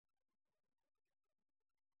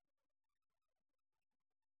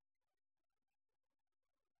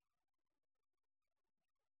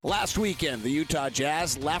Last weekend, the Utah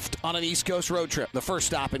Jazz left on an East Coast road trip. The first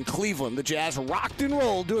stop in Cleveland, the Jazz rocked and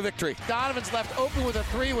rolled to a victory. Donovan's left open with a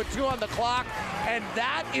three with 2 on the clock, and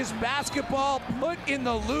that is basketball put in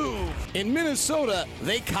the Louvre. In Minnesota,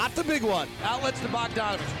 they caught the big one. Outlets to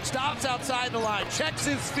Bogdanovich, stops outside the line, checks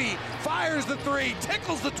his feet, fires the three,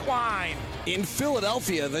 tickles the twine. In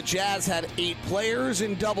Philadelphia, the Jazz had 8 players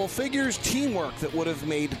in double figures, teamwork that would have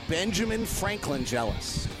made Benjamin Franklin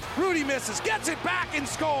jealous. Rudy misses, gets it back and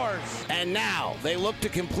scores. And now they look to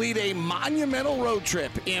complete a monumental road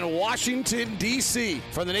trip in Washington, D.C.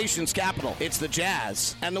 From the nation's capital, it's the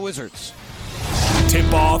Jazz and the Wizards.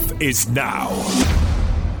 Tip-off is now.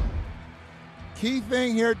 Key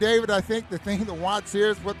thing here, David, I think the thing to watch here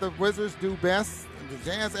is what the Wizards do best.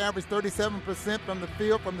 The Jazz average 37% from the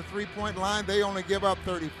field, from the three-point line. They only give up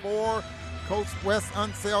 34. Coach Wes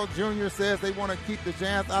Unseld Jr. says they want to keep the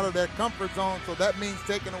Jazz out of their comfort zone, so that means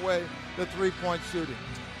taking away the three-point shooting.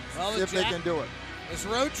 Well, See if they can do it. This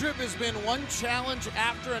road trip has been one challenge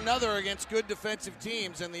after another against good defensive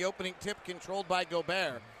teams, and the opening tip controlled by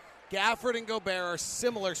Gobert. Gafford and Gobert are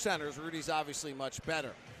similar centers. Rudy's obviously much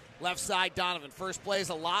better. Left side, Donovan. First play is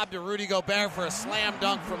a lob to Rudy Gobert for a slam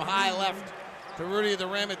dunk from high left to Rudy at the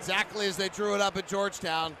rim, exactly as they drew it up at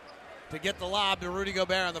Georgetown, to get the lob to Rudy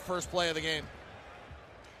Gobert on the first play of the game.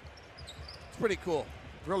 It's pretty cool.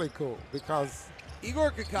 Really cool, because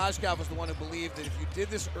Igor Kokoshkov was the one who believed that if you did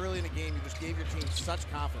this early in the game, you just gave your team such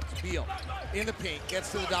confidence. Beal in the paint,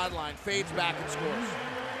 gets to the dotted line, fades back and scores.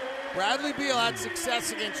 Bradley Beal had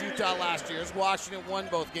success against Utah last year as Washington won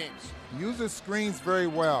both games. uses screens very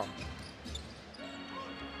well.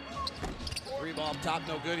 3 ball up top,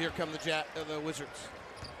 no good. Here come the Wizards.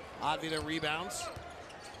 Advita rebounds.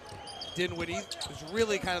 Dinwiddie is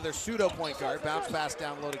really kind of their pseudo point guard. Bounce pass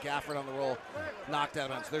down low to Gafford on the roll. Knocked out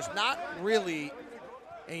of bounds. There's not really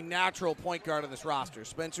a natural point guard on this roster.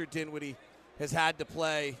 Spencer Dinwiddie has had to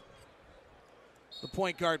play the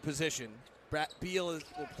point guard position. Beal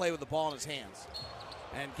will play with the ball in his hands.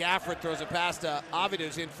 And Gafford throws a pass to Avdija,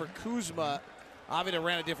 who's in for Kuzma. Avdija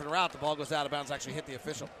ran a different route. The ball goes out of bounds, actually hit the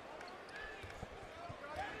official.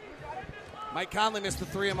 Mike Conley missed the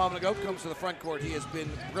 3 a moment ago. Comes to the front court. He has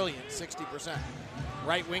been brilliant, 60%.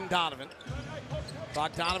 Right wing, Donovan.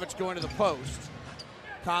 Bogdanovich going to the post.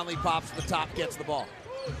 Conley pops to the top, gets the ball.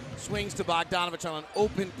 Swings to Bogdanovich on an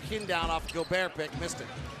open pin down off Gobert pick. Missed it.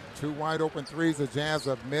 2 wide open threes the Jazz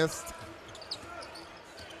have missed.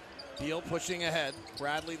 Beal pushing ahead.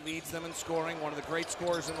 Bradley leads them in scoring. One of the great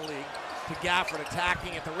scorers in the league. To Gafford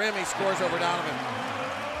attacking at the rim. He scores over Donovan.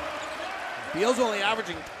 Beal's only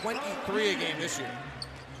averaging 23 a game this year,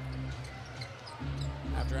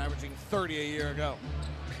 after averaging 30 a year ago.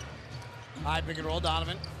 High pick and roll,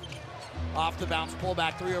 Donovan. Off the bounce, pull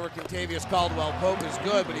back 3 over Kentavious Caldwell. Pope is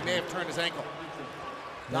good, but he may have turned his ankle.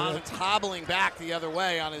 Donovan's hobbling back the other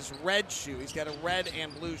way on his red shoe. He's got a red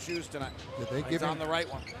and blue shoes tonight. He's on the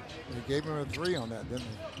right one. They gave him a 3 on that, didn't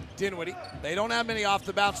they? Dinwiddie. They don't have many off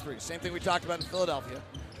the bounce threes. Same thing we talked about in Philadelphia.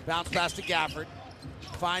 Bounce pass to Gafford.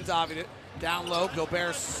 Finds Avdija. Down low,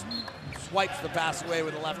 Gobert swipes the pass away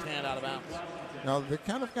with the left hand out of bounds. Now, they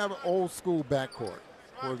kind of have an old school backcourt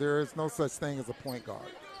where there is no such thing as a point guard.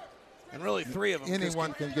 And really 3 of them.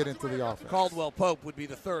 Anyone can get into the offense. Caldwell Pope would be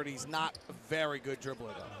the third. He's not a very good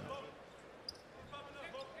dribbler, though.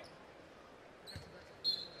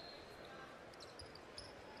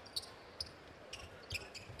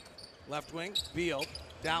 Left wing, Beal.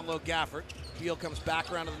 Down low, Gafford. Beal comes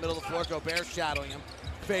back around to the middle of the floor. Gobert shadowing him.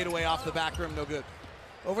 Fade away off the back rim, no good.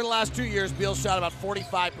 Over the last 2 years, Beal shot about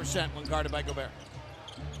 45% when guarded by Gobert.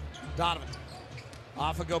 Donovan,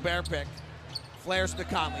 off a Gobert pick. Flares to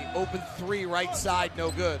Conley. Open 3 right side,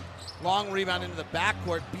 no good. Long rebound into the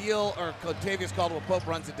backcourt. Beal or Kentavious Caldwell Pope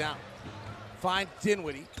runs it down. Finds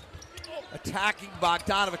Dinwiddie. Attacking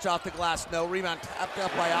Bogdanovich off the glass. No rebound. Tapped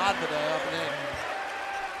up by Advita up and in.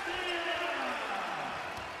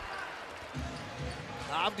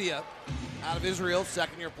 Avdija, out of Israel,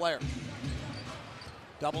 second-year player.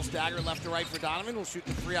 Double stagger left to right for Donovan. Will shoot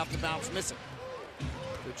the 3 off the bounce, missing.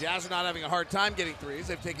 The Jazz are not having a hard time getting threes.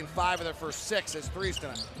 They've taken 5 of their first 6 as threes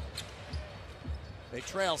tonight. They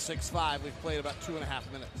trail 6-5. We've played about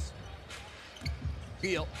 2.5 minutes.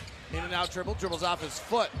 Beal, in and out dribble, dribbles off his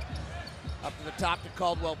foot. Up to the top to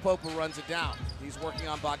Caldwell Pope, who runs it down. He's working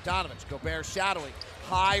on Bogdanovich. Gobert shadowing.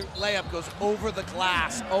 High layup goes over the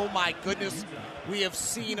glass. Oh my goodness. We have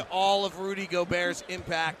seen all of Rudy Gobert's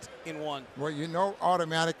impact in one. Well, you know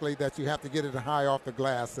automatically that you have to get it high off the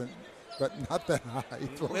glass, but not that high.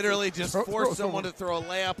 Literally just force someone to throw a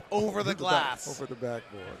layup over the glass. Over the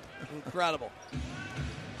backboard. Incredible.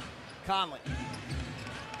 Conley.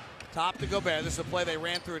 Top to Gobert. This is a play they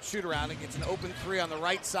ran through at shoot-around. It gets an open three on the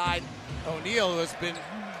right side. O'Neal, who has been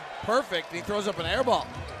perfect, and he throws up an air ball.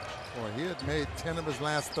 Boy, he had made 10 of his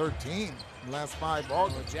last 13, last 5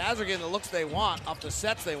 balls. The Jazz are getting the looks they want, off the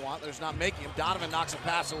sets they want. They're just not making them. Donovan knocks a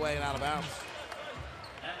pass away and out of bounds.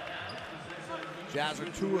 Jazz are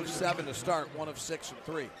 2 of 7 to start, 1 of 6 from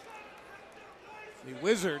 3. The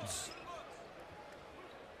Wizards,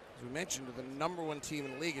 as we mentioned, are the number 1 team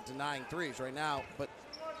in the league at denying threes right now. But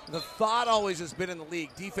the thought always has been in the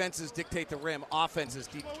league, defenses dictate the rim, offenses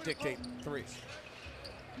dictate threes.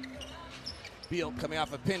 Beal coming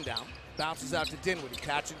off a pin down, bounces out to Dinwiddie,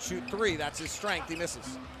 catch and shoot 3. That's his strength. He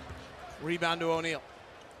misses. Rebound to O'Neal.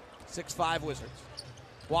 6-5 Wizards.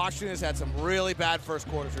 Washington has had some really bad first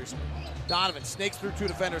quarters recently. Donovan snakes through 2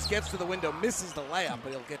 defenders, gets to the window, misses the layup,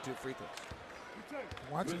 but he'll get 2 free throws.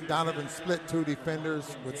 Watching Donovan split 2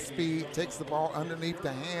 defenders with speed, takes the ball underneath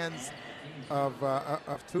the hands of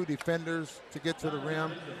 2 defenders to get to the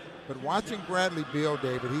rim. But watching Bradley Beal,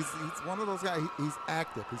 David, he's one of those guys. He's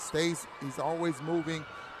active. He's always moving,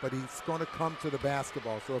 but he's going to come to the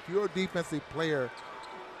basketball. So if you're a defensive player,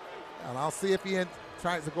 and I'll see if he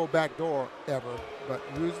tries to go back door ever, but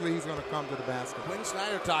usually he's going to come to the basket. Quinn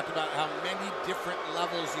Snyder talked about how many different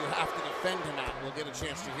levels you have to defend him at. We'll get a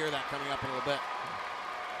chance to hear that coming up in a little bit.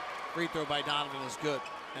 Free throw by Donovan is good,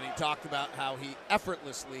 and he talked about how he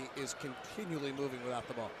effortlessly is continually moving without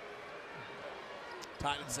the ball.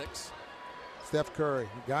 Tied at 6. Steph Curry,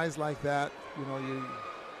 guys like that, you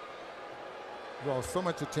draw so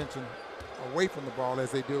much attention away from the ball as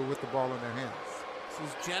they do with the ball in their hands. This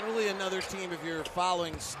is generally another team, if you're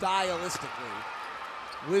following stylistically,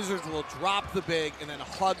 Wizards will drop the big and then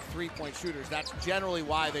hug three-point shooters. That's generally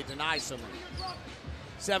why they deny so many.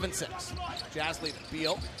 7-6. Jazz lead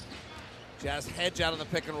Beal. Jazz hedge out on the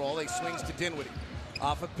pick and roll. He swings to Dinwiddie.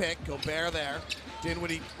 Off a pick, Gobert there.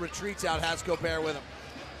 Dinwiddie retreats out, has Gobert with him.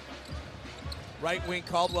 Right wing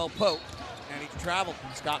Caldwell Pope, and he's traveled.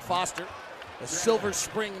 Scott Foster, a Silver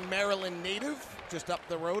Spring, Maryland native, just up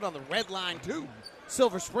the road on the red line too.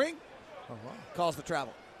 Silver Spring calls the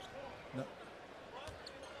travel. No.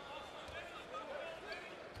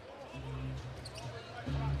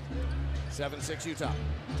 7-6 Utah.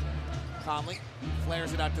 Conley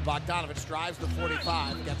flares it out to Bogdanovich, drives the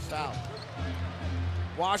 45, gets fouled.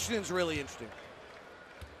 Washington's really interesting.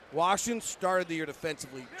 Washington started the year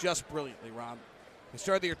defensively just brilliantly, Rob. They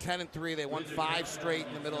started the year 10-3. They won 5 straight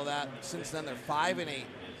in the middle of that. Since then, they're 5-8.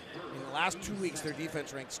 In the last 2 weeks, their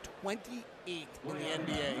defense ranks 28th in the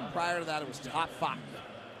NBA. Prior to that, it was top 5.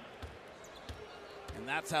 And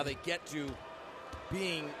that's how they get to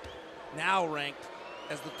being now ranked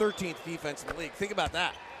as the 13th defense in the league. Think about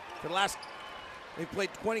that. They've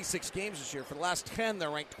played 26 games this year. For the last 10,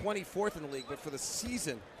 they're ranked 24th in the league. But for the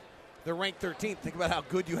season, they're ranked 13th. Think about how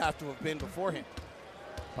good you have to have been beforehand.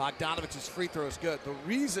 Bogdanovich's free throw is good. The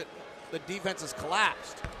reason the defense has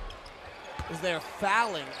collapsed is they're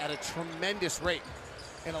fouling at a tremendous rate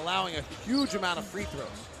and allowing a huge amount of free throws.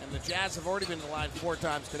 And the Jazz have already been to the line 4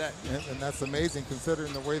 times today. And that's amazing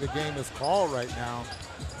considering the way the game is called right now,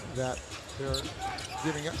 that they're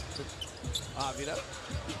giving up. Avila.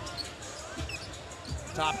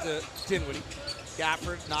 Top to Dinwiddie.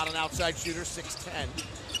 Gafford, not an outside shooter, 6'10".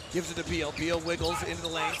 Gives it to Beal. Beal wiggles into the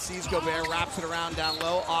lane, sees Gobert, wraps it around down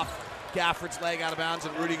low, off Gafford's leg out of bounds,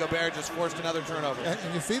 and Rudy Gobert just forced another turnover. And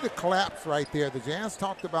you see the collapse right there. The Jazz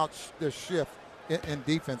talked about the shift in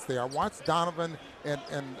defense there. I watched Donovan and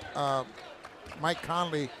Mike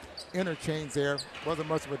Conley interchange there. Wasn't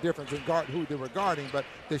much of a difference in who they were guarding, but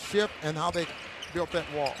the shift and how they built that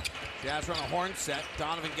wall. Jazz run a horn set.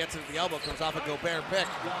 Donovan gets it at the elbow, comes off a Gobert pick,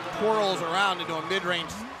 twirls around into a mid-range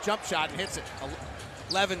jump shot and hits it.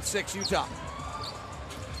 11-6 Utah.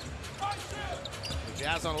 The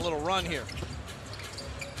Jazz on a little run here.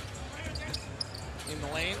 In the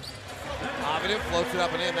lane. Avila floats it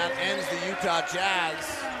up and in. That ends the Utah Jazz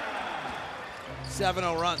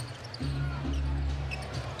 7-0 run.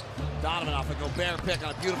 Donovan off a Gobert pick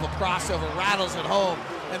on a beautiful crossover, rattles it home,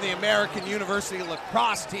 and the American University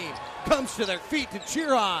lacrosse team comes to their feet to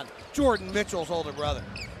cheer on Jordan Mitchell's older brother.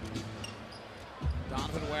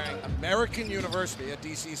 Donovan wearing American University, a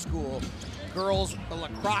DC school, girls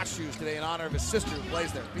lacrosse shoes today in honor of his sister who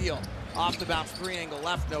plays there. Beal off the bounce, 3-angle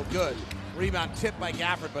left, no good. Rebound tipped by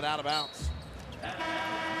Gafford, but out of bounds.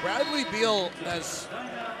 Bradley Beal has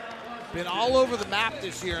been all over the map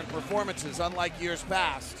this year in performances, unlike years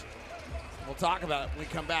past. We'll talk about it when we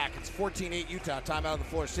come back. It's 14-8 Utah. Timeout on the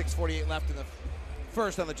floor. 6:48 left in the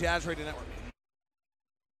first on the Jazz Radio Network.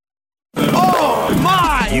 Oh,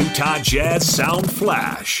 my! Utah Jazz Sound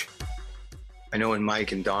Flash. I know in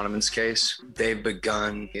Mike and Donovan's case, they've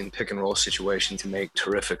begun in pick and roll situation to make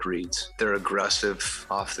terrific reads. They're aggressive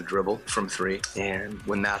off the dribble from three. And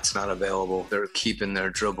when that's not available, they're keeping their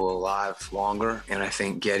dribble alive longer. And I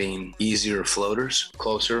think getting easier floaters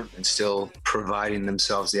closer and still providing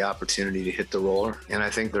themselves the opportunity to hit the roller. And I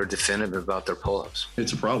think they're definitive about their pull-ups.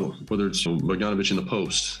 It's a problem, whether it's Bogdanovic in the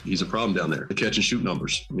post. He's a problem down there. The catch and shoot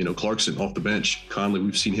numbers. Clarkson off the bench. Conley,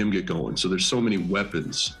 we've seen him get going. So there's so many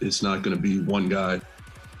weapons. It's not going to be one guy.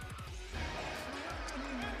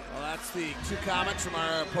 Well, that's the two comments from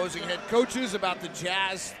our opposing head coaches about the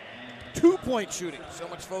Jazz two-point shooting. So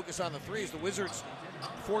much focus on the threes. The Wizards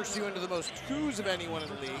force you into the most twos of anyone in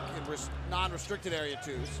the league in non-restricted area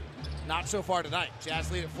twos. Not so far tonight.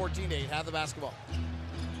 Jazz lead at 14-8. Have the basketball.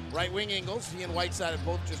 Right wing Ingles. He and Whiteside have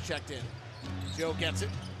both just checked in. Joe gets it.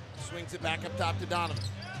 Swings it back up top to Donovan.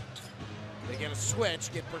 They get a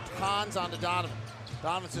switch. Get Bertans onto Donovan.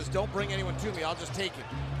 Donovan says, don't bring anyone to me. I'll just take it.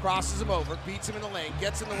 Crosses him over. Beats him in the lane.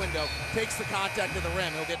 Gets in the window. Takes the contact at the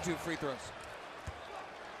rim. He'll get 2 free throws.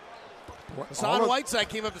 Hassan Whiteside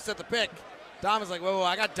came up to set the pick. Donovan's like, whoa,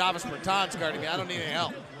 I got Davis Bertans guarding me. I don't need any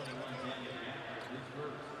help.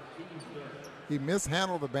 He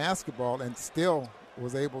mishandled the basketball and still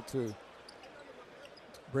was able to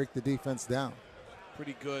break the defense down.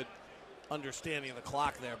 Pretty good understanding of the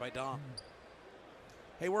clock there by Dom.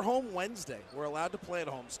 Hey, we're home Wednesday. We're allowed to play at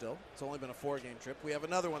home still. It's only been a 4-game trip. We have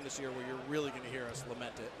another one this year where you're really going to hear us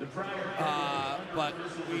lament it. But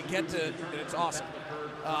we get to, and it's awesome.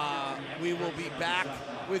 We will be back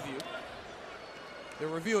with you. They're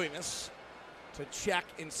reviewing this to check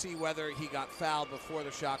and see whether he got fouled before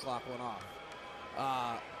the shot clock went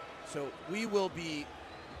off. So we will be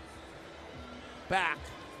back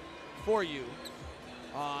for you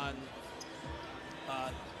on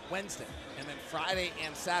Wednesday, and then Friday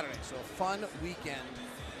and Saturday. So a fun weekend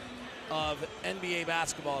of NBA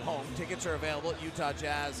basketball at home. Tickets are available at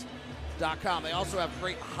UtahJazz.com. They also have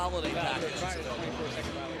great holiday packages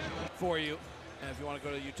for you. And if you want to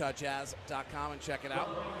go to UtahJazz.com and check it out,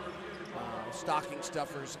 stocking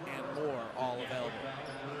stuffers and more all available.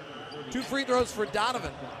 2 free throws for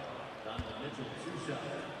Donovan.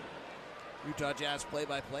 Utah Jazz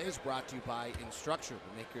play-by-play is brought to you by Instructure,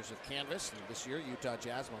 the makers of Canvas, and this year Utah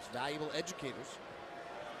Jazz Most Valuable Educators,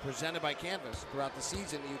 presented by Canvas. Throughout the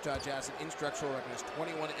season, Utah Jazz and Instructure will recognize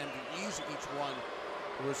 21 MVEs. Each one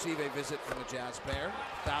will receive a visit from the Jazz Bear,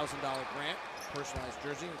 $1,000 grant, personalized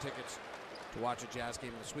jersey, and tickets to watch a Jazz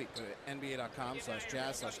game this week. Go to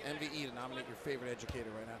NBA.com/Jazz/MVE to nominate your favorite educator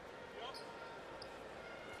right now.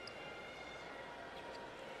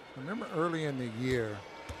 Remember early in the year,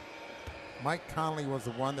 Mike Conley was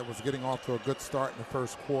the one that was getting off to a good start in the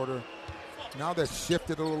first quarter. Now that's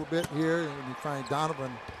shifted a little bit here, and you find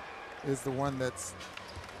Donovan is the one that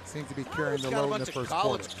seems to be carrying the load in the first quarter. He's got a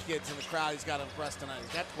bunch of college kids in the crowd he's got to impress tonight.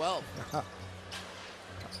 He's got 12.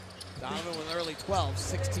 Donovan with early 12,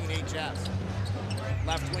 16-8 Jazz.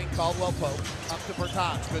 Left wing, Caldwell Pope. Up to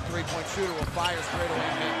Bertans. Good three-point shooter will fire straight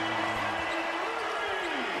away.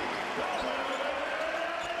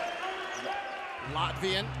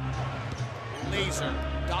 Latvian. Laser.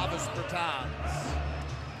 Davis Bertans.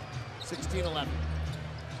 16-11.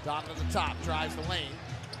 Donovan at the top. Drives the lane.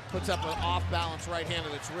 Puts up an off-balance right-hander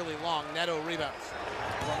that's really long. Neto rebounds.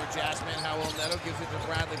 Former Jazzman Howell Neto gives it to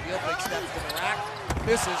Bradley Beal. Big steps to the rack.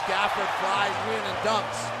 Misses. Gafford flies in and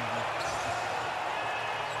dunks.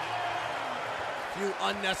 Few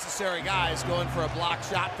unnecessary guys going for a block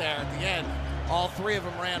shot there at the end. All three of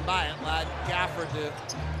them ran by it. Led Gafford to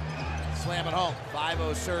slam it home.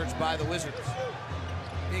 5-0 surge by the Wizards.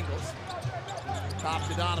 Ingles. Top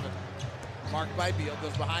to Donovan. Marked by Beal.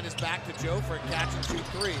 Goes behind his back to Joe for a catch and shoot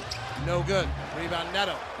three. No good. Rebound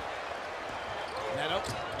Neto. Neto,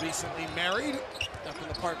 recently married up in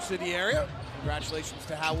the Park City area. Congratulations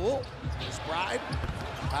to Howell, his bride.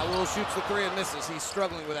 Howell shoots the three and misses. He's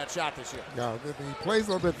struggling with that shot this year. Yeah, he plays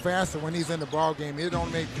a little bit faster when he's in the ball game. He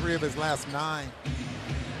only made 3 of his last 9.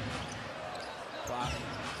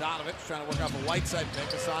 Donovan trying to work off a Whiteside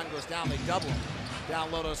pick. Hassan goes down. They double him.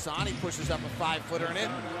 Down low to Hassan. He pushes up a 5-footer and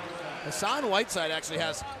in. Hassan Whiteside actually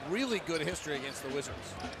has really good history against the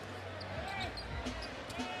Wizards.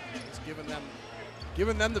 He's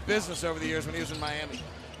given them the business over the years when he was in Miami.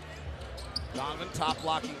 Donovan top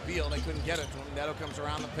blocking Beal. They couldn't get it to him. Neto comes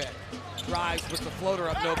around the pick. Drives with the floater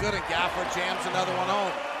up, no good, and Gafford jams another one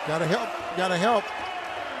home. Gotta help.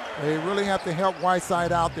 They really have to help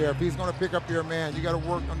Whiteside out there. If he's going to pick up your man, you got to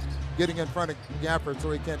work on getting in front of Gafford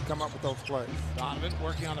so he can't come up with those plays. Donovan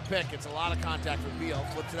working on the pick. It's a lot of contact with Beal.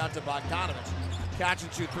 Flips it out to Bogdanovic. Catch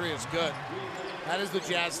and shoot three is good. That is the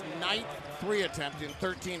Jazz 9th three attempt in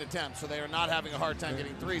 13 attempts, so they are not having a hard time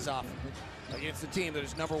getting threes off against the team that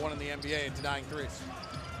is number 1 in the NBA in denying threes.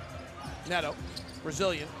 Neto,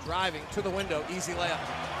 Brazilian, driving to the window, easy layup.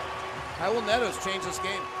 How will Neto's change this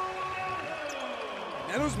game?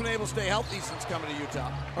 Neto's been able to stay healthy since coming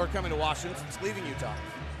to Washington, since leaving Utah.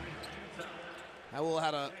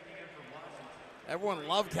 Howell everyone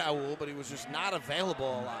loved Howell, but he was just not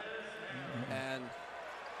available a lot. And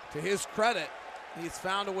to his credit, he's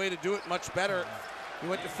found a way to do it much better. He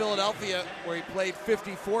went to Philadelphia, where he played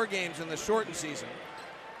 54 games in the shortened season.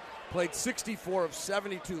 Played 64 of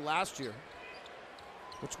 72 last year,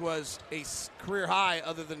 which was a career high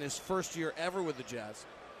other than his first year ever with the Jazz.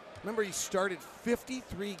 Remember, he started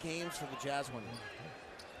 53 games for the Jazz one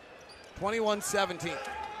year. 21-17.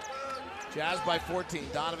 Jazz by 14.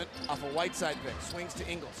 Donovan off a Whiteside pick. Swings to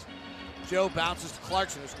Ingles. Joe bounces to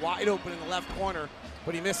Clarkson, who's wide open in the left corner,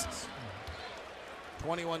 but he misses.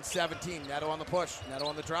 21-17. Neto on the push. Neto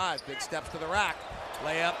on the drive. Big steps to the rack.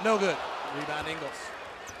 Layup, no good. Rebound Ingles.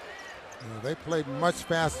 Yeah, they played much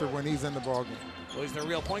faster when he's in the ballgame. Well, he's their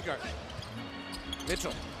real point guard.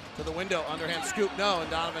 Mitchell to the window. Underhand scoop, no. And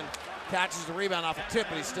Donovan catches the rebound off a tip,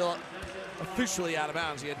 but he's still officially out of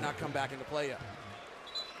bounds. He had not come back into play yet.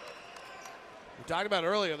 We talked about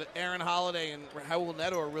earlier that Aaron Holiday and Raul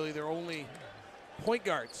Neto are really their only point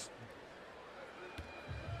guards.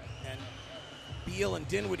 And Beal and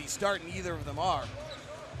Dinwiddie start, and either of them are.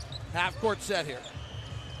 Half-court set here.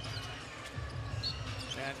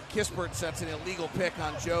 And Kispert sets an illegal pick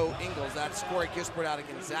on Joe Ingles. That's Corey Kispert out of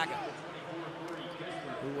Gonzaga,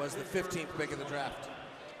 who was the 15th pick of the draft.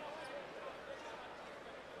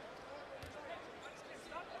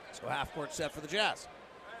 So half-court set for the Jazz.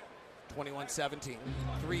 21-17,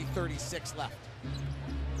 3:36 left.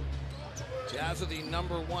 Jazz are the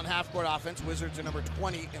number 1 half-court offense. Wizards are number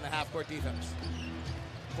 20 in the half-court defense.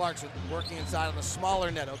 Clarkson working inside on the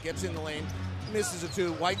smaller Neto, gets in the lane, misses a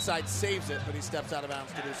 2. Whiteside saves it, but he steps out of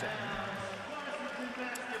bounds to do so.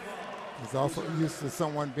 He's also used to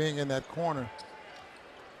someone being in that corner.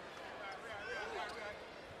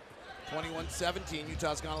 21-17,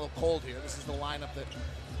 Utah's gone a little cold here. This is the lineup that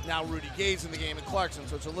now Rudy Gay's in the game and Clarkson,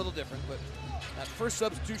 so it's a little different, but that first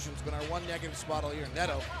substitution's been our one negative spot all year.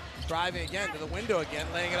 Neto driving again to the window again,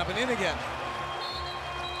 laying it up and in again.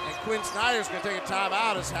 And Quinn Snyder's going to take a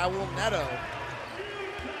timeout as Raul Neto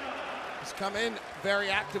has come in very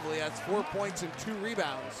actively, has 4 points and 2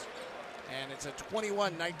 rebounds, and it's a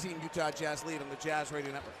 21-19 Utah Jazz lead on the Jazz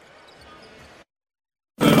Radio Network.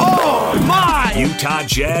 Oh my! Utah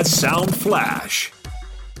Jazz Sound Flash.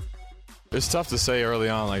 It's tough to say early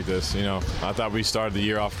on like this, you know. I thought we started the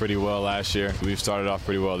year off pretty well last year. We've started off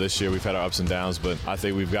pretty well this year. We've had our ups and downs, but I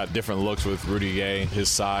think we've got different looks with Rudy Gay, his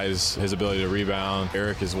size, his ability to rebound,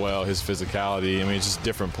 Eric as well, his physicality. I mean, it's just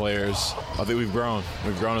different players. I think we've grown.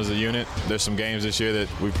 We've grown as a unit. There's some games this year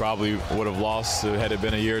that we probably would have lost had it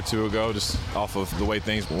been a year or two ago, just off of the way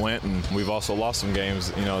things went, and we've also lost some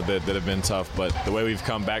games, you know, that have been tough. But the way we've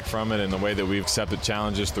come back from it and the way that we've accepted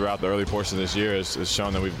challenges throughout the early portion of this year has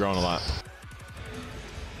shown that we've grown a lot.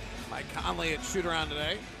 Conley at shoot-around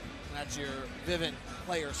today. That's your Vivint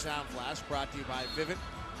Player Sound Flash, brought to you by Vivint.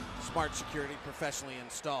 Smart security professionally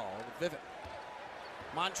installed. Vivint.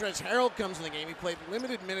 Montrezl Harrell comes in the game. He played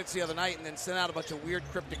limited minutes the other night and then sent out a bunch of weird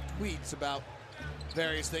cryptic tweets about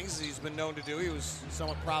various things, as he's been known to do. He was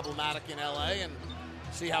somewhat problematic in LA, and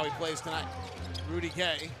see how he plays tonight. Rudy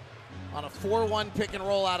Gay on a 4-1 pick and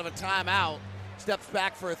roll out of a timeout, steps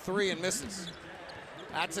back for a 3 and misses.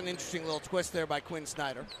 That's an interesting little twist there by Quinn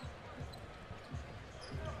Snyder.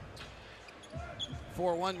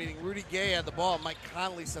 4-1, meaning Rudy Gay had the ball. Mike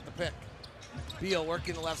Conley set the pick. Beal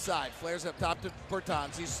working the left side. Flares up top to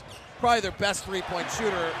Bertans. He's probably their best three-point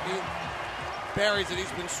shooter. He buries it.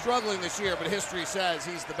 He's been struggling this year, but history says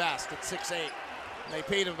he's the best at 6'8". They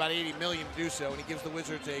paid him about $80 million to do so, and he gives the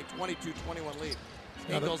Wizards a 22-21 lead.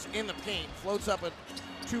 Ingles in the paint, floats up a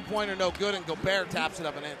two-pointer, no good, and Gobert taps it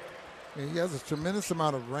up and in. And he has a tremendous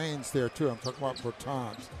amount of range there, too. I'm talking about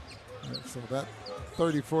Bertans. So that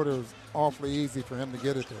 30-footer was awfully easy for him to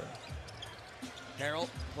get it there. Harrell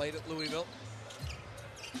played at Louisville.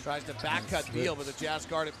 Tries to back cut Beal, but the Jazz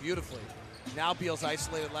guard it beautifully. Now Beal's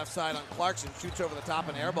isolated left side on Clarkson, shoots over the top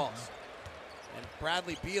and airballs. And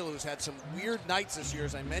Bradley Beal, who's had some weird nights this year,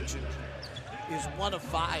 as I mentioned, is 1 of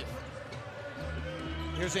 5.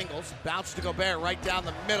 Here's Ingles, bounces to Gobert right down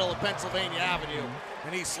the middle of Pennsylvania Avenue,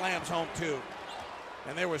 and he slams home 2.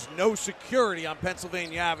 And there was no security on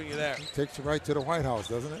Pennsylvania Avenue there. It takes you right to the White House,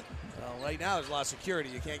 doesn't it? Well, right now there's a lot of security.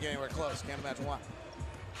 You can't get anywhere close. Can't imagine why.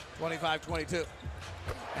 25-22.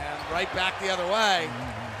 And right back the other way.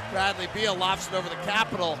 Bradley Beal lofts it over the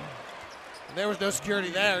Capitol. And there was no security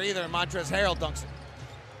there either, and Montrezl Harrell dunks it.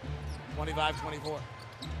 25-24.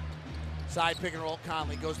 Side pick and roll,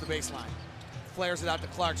 Conley goes to the baseline. Flares it out to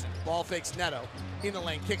Clarkson. Ball fakes Neto. In the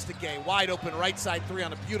lane, kicks to Gay. Wide open right side three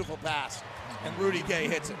on a beautiful pass. And Rudy Gay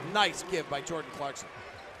hits it. Nice give by Jordan Clarkson.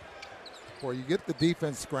 Boy, you get the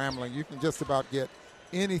defense scrambling, you can just about get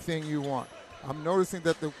anything you want. I'm noticing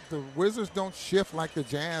that the Wizards don't shift like the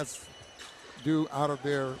Jazz do out of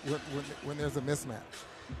their when there's a mismatch.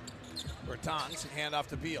 Bertans, hand off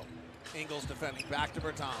to Beal. Ingles defending, back to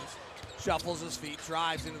Bertans. Shuffles his feet,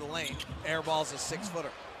 drives into the lane. Airballs a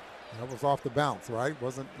 6-footer. That was off the bounce, right?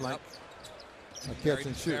 Wasn't like a catch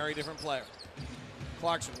and shoot. Very different player.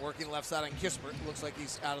 Clarkson working left side on Kispert. Looks like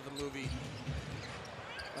he's out of the movie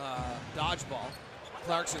Dodgeball.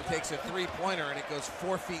 Clarkson takes a three-pointer, and it goes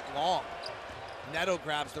 4 feet long. Neto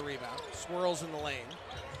grabs the rebound, swirls in the lane,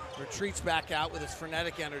 retreats back out with his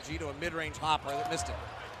frenetic energy to a mid-range hopper that missed it.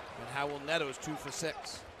 And Howell Neto is 2 for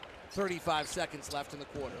 6. 35 seconds left in the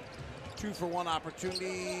quarter. 2 for 1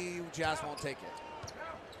 opportunity. Jazz won't take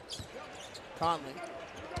it. Conley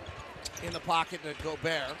in the pocket to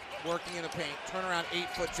Gobert, working in the paint. Turnaround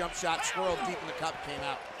 8-foot jump shot, swirled deep in the cup, came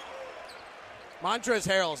out. Montrezl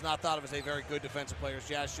Harrell is not thought of as a very good defensive player.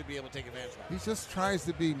 Jazz should be able to take advantage of that. He just tries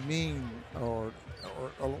to be mean or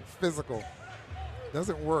physical.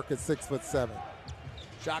 Doesn't work at 6'7".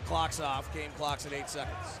 Shot clock's off. Game clock's at 8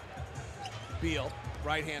 seconds. Beal,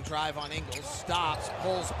 right-hand drive on Ingles. Stops,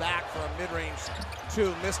 pulls back for a mid-range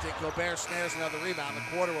 2. Missed it. Gobert snares another rebound. The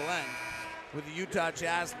quarter will end with the Utah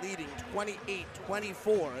Jazz leading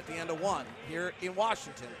 28-24 at the end of 1 here in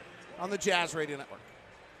Washington on the Jazz Radio Network.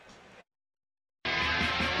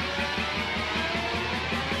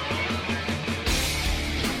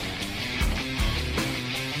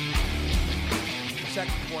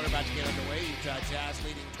 Second quarter about to get underway. Utah Jazz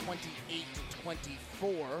leading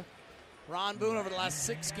 28-24. Ron Boone, over the last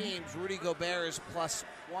 6 games, Rudy Gobert is plus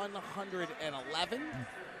 111.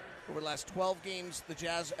 Over the last 12 games, the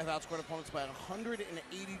Jazz have outscored opponents by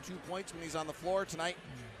 182 points when he's on the floor. Tonight,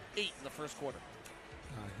 8 in the first quarter.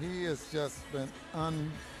 He has just been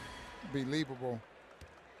unbelievable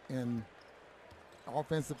in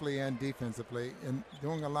offensively and defensively, and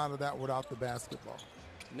doing a lot of that without the basketball.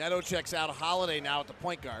 Neto checks out Holiday now at the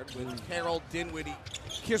point guard with Harrell, Dinwiddie,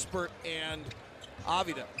 Kispert, and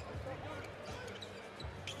Avdija.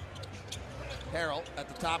 Harrell at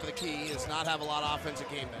the top of the key does not have a lot of offensive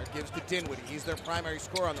game there. Gives to Dinwiddie. He's their primary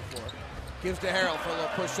scorer on the floor. Gives to Harrell for a little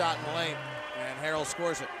push shot in the lane, and Harrell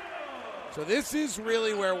scores it. So this is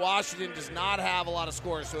really where Washington does not have a lot of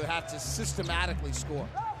scores, so it has to systematically score.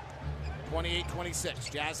 28-26.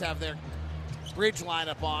 Jazz have their bridge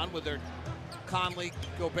lineup on with their Conley,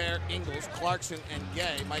 Gobert, Ingles, Clarkson, and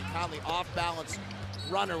Gay. Mike Conley off-balance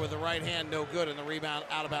runner with the right hand, no good, and the rebound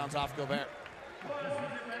out of bounds off Gobert.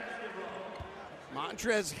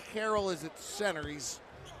 Montrezl Harrell is at center. He's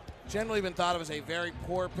generally been thought of as a very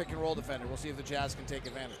poor pick-and-roll defender. We'll see if the Jazz can take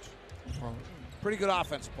advantage. Pretty good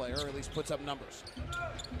offensive player, or at least puts up numbers.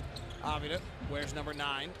 Avdija wears number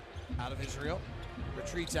 9 out of Israel.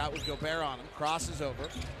 Retreats out with Gobert on him. Crosses over.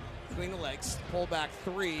 Between the legs. Pull back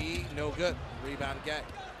 3. No good. Rebound Gay.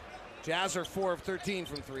 Jazz are 4 of 13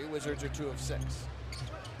 from 3. Wizards are 2 of 6.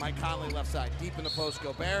 Mike Conley left side. Deep in the post,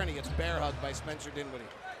 Gobert, and he gets bear hugged by Spencer Dinwiddie.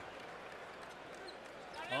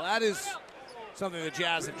 Well, that is something the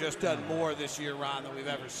Jazz have just done more this year, Ron, than we've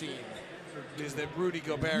ever seen. Is that Rudy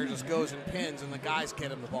Gobert just goes and pins, and the guys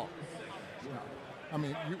get him the ball. I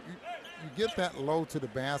mean, you get that low to the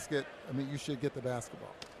basket, I mean, you should get the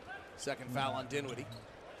basketball. Second foul on Dinwiddie.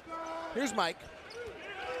 Here's Mike.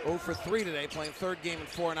 0 for 3 today, playing third game in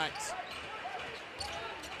 4 nights.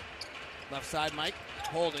 Left side, Mike,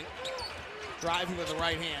 holding. Driving with the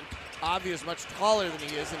right hand. Avdija is much taller than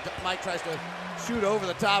he is, and Mike tries to shoot over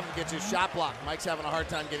the top and gets his shot blocked. Mike's having a hard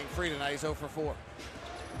time getting free tonight. He's 0 for 4.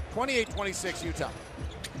 28-26 Utah.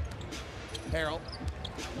 Harrell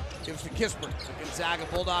gives to Kispert, the Gonzaga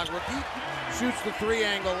Bulldog rookie. Shoots the 3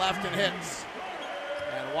 angle left and hits.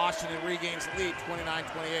 And Washington regains the lead,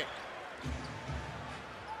 29-28.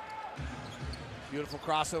 Beautiful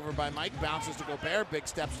crossover by Mike. Bounces to Gobert. Big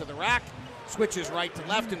steps to the rack. Switches right to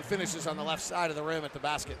left and finishes on the left side of the rim at the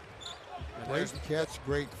basket. Great catch,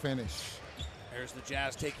 great finish. There's the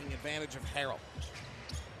Jazz taking advantage of Harrell.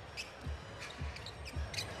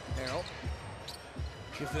 Harrell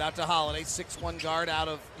gives it out to Holiday, 6'1" guard out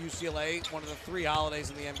of UCLA, one of the 3 Holidays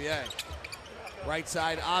in the NBA. Right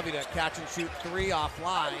side, Avdija, catch and shoot 3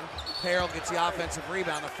 offline. Harrell gets the offensive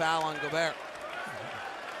rebound, a foul on Gobert.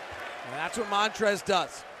 And that's what Montrez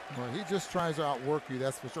does. Well, he just tries to outwork you,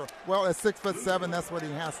 that's for sure. Well, at 6'7", that's what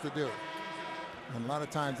he has to do. And a lot of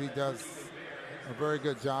times he does a very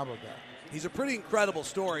good job of that. He's a pretty incredible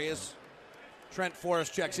story as Trent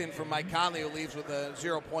Forrest checks in for Mike Conley, who leaves with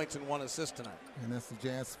 0 points and 1 assist tonight. And that's the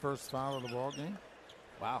Jazz first foul of the ball game.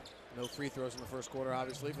 Wow. No free throws in the first quarter,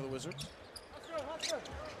 obviously, for the Wizards.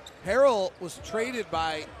 Harrell was traded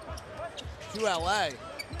to L.A.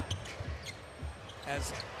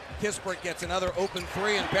 as Kispert gets another open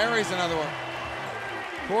three and buries another one.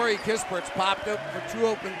 Corey Kispert's popped up for 2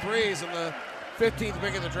 open threes, and the 15th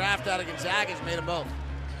pick of the draft out of Gonzaga has made them both.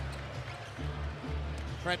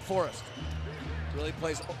 Trent Forrest really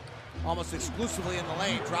plays almost exclusively in the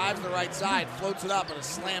lane, drives the right side, floats it up, and a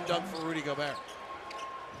slam dunk for Rudy Gobert.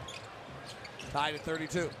 Tied at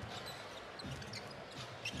 32.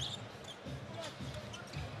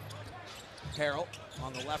 Harrell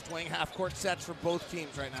on the left wing, half-court sets for both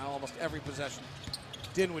teams right now, almost every possession.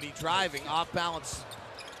 Dinwiddie driving, off-balance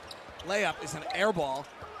layup is an air ball.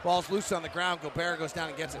 Ball's loose on the ground, Gobert goes down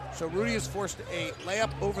and gets it. So Rudy has forced a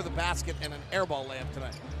layup over the basket and an air ball layup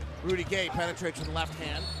tonight. Rudy Gay penetrates with the left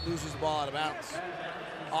hand, loses the ball out of bounds.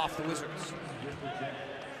 Off the Wizards.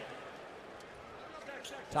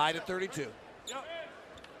 Tied at 32.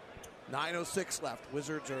 9:06 left.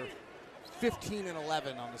 Wizards are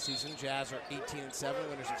 15-11 on the season. Jazz are 18-7,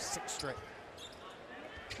 winners of 6 straight.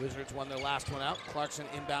 Wizards won their last one out. Clarkson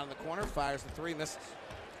inbound in the corner, fires the 3, misses.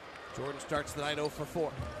 Jordan starts the night 0 for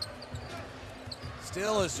 4.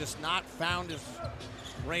 Still has just not found his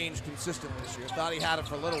range consistently this year. Thought he had it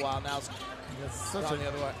for a little while. Now it's gone the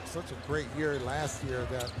other way. Such a great year last year.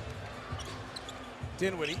 That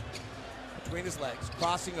Dinwiddie between his legs,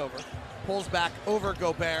 crossing over, pulls back over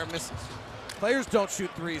Gobert, misses. Players don't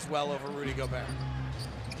shoot threes well over Rudy Gobert.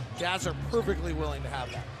 Jazz are perfectly willing to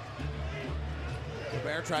have that.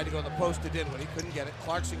 Gobert tried to go in the post to Dinwiddie, couldn't get it.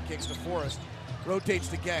 Clarkson kicks to Forrest, rotates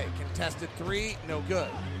to Gay, contested 3, no good.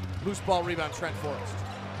 Loose ball rebound, Trent Forrest.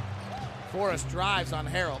 Forrest drives on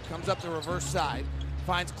Harrell, comes up the reverse side,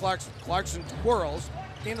 finds Clarkson. Clarkson twirls,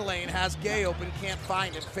 in the lane, has Gay open, can't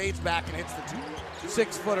find it, fades back and hits the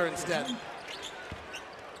 6-footer instead.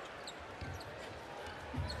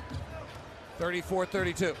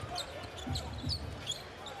 34-32.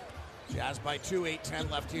 Jazz by 2,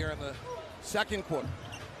 8:10 left here in the second quarter.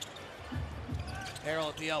 Harrell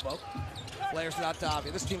at the elbow. Flares it out to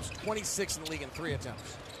Avia. This team's 26th in the league in 3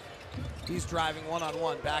 attempts. He's driving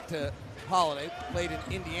one-on-one back to Holiday. Played in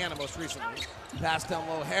Indiana most recently. Pass down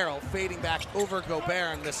low, Harrell fading back over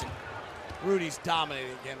Gobert and missing. Rudy's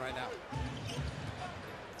dominating again right now.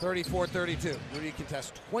 34-32. Rudy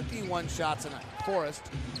contests 21 shots a night. Forrest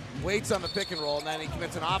waits on the pick and roll, and then he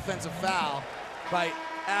commits an offensive foul by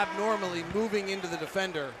abnormally moving into the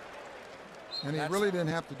defender. And he really didn't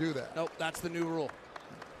have to do that. Nope, that's the new rule.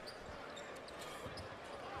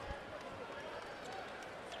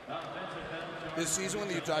 This season, when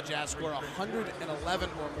the Utah Jazz score 111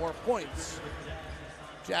 or more points,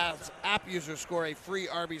 Jazz app users score a free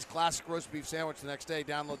Arby's Classic Roast Beef Sandwich the next day.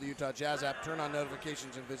 Download the Utah Jazz app, turn on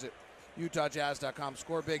notifications, and visit UtahJazz.com.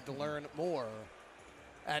 Score big to learn more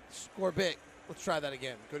at Score Big. Let's try that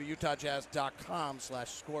again. Go to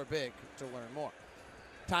UtahJazz.com/scorebig to learn more.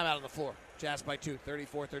 Timeout on the floor. Jazz by 2,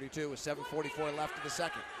 34-32 with 7:44 left in the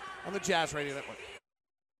second on the Jazz Radio Network.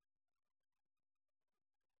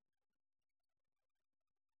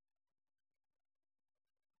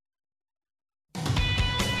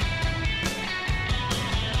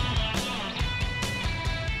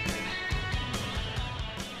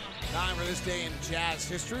 Time for this day in Jazz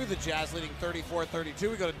history. The Jazz leading 34-32.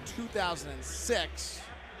 We go to 2006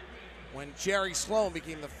 when Jerry Sloan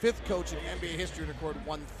became the 5th coach in NBA history to record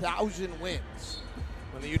 1,000 wins.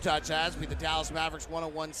 When the Utah Jazz beat the Dallas Mavericks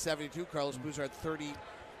 101-72, Carlos Boozer had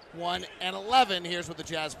 31-11. Here's what the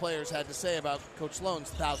Jazz players had to say about Coach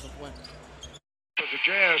Sloan's 1,000th win. The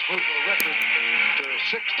Jazz move the record to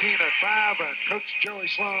 16-5, and Coach Joey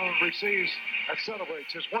Sloan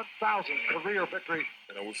celebrates his 1,000th career victory.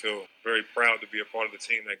 We feel very proud to be a part of the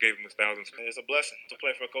team that gave him his 1,000th. It's a blessing to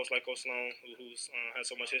play for a coach like Coach Sloan, who's had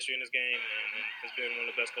so much history in this game and has been one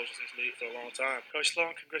of the best coaches in this league for a long time. Coach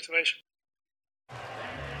Sloan, congratulations.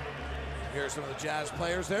 Here's some of the Jazz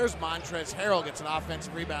players. There's Montrezl Harrell, gets an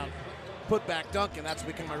offensive rebound, put back dunk, and that's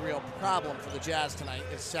become a real problem for the Jazz tonight,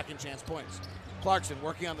 is second chance points. Clarkson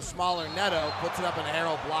working on the smaller Neto, puts it up, and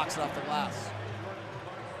Harrell blocks it off the glass.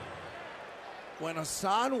 When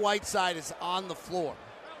Hassan Whiteside is on the floor,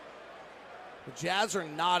 the Jazz are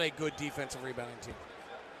not a good defensive rebounding team.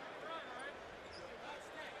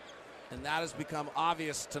 And that has become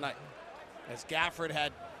obvious tonight, as Gafford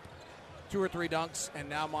had 2 or 3 dunks, and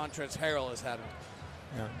now Montrezl Harrell has had one.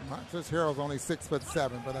 Yeah, Montrezl Harrell's only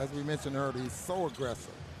 6'7", but as we mentioned earlier, he's so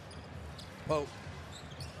aggressive. Pope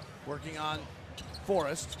working on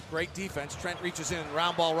Forrest. Great defense. Trent reaches in,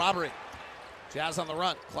 round ball robbery. Jazz on the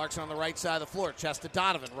run. Clarkson on the right side of the floor. Chest to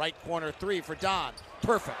Donovan. Right corner three for Don.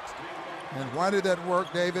 Perfect. And why did that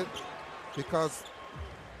work, David? Because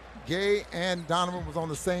Gay and Donovan was on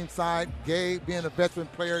the same side. Gay, being a veteran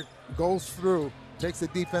player, goes through, takes the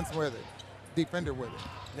defender with it.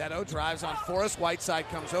 Neto drives on Forrest. Whiteside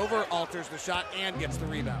comes over, alters the shot, and gets the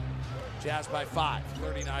rebound. Jazz by 5,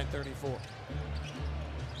 39-34.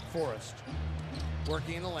 Forrest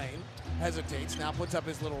working in the lane, hesitates, now puts up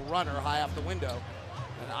his little runner high off the window,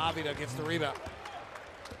 and Avila gets the rebound.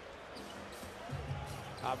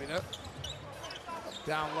 Avila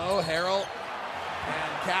down low, Harrell,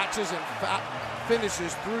 and catches and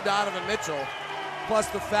finishes through Donovan Mitchell, plus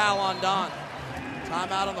the foul on Don.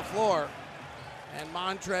 Timeout on the floor, and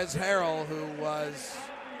Montrezl Harrell, who was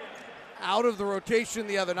out of the rotation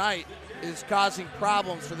the other night, is causing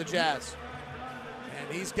problems for the Jazz.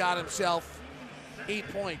 And he's got himself 8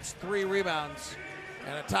 points, 3 rebounds,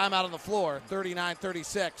 and a timeout on the floor,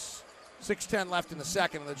 39-36. 6:10 left in the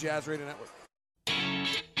second on the Jazz Radio Network.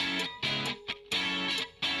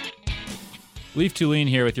 Leaf Tulane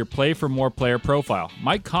here with your Play for More player profile.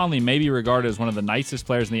 Mike Conley may be regarded as one of the nicest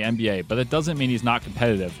players in the NBA, but that doesn't mean he's not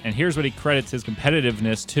competitive. And here's what he credits his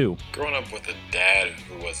competitiveness to. Growing up with a dad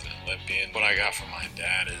who was an Olympian, what I got from my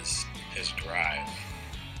dad is his drive,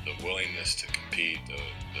 the willingness to compete, the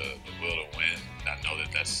will to win. I know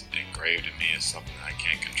that that's engraved in me as something I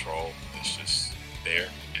can't control. It's just there,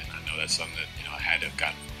 and I know that's something that I had to have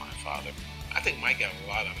gotten from my father. I think Mike got a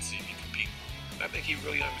lot out of seeing me compete. I think he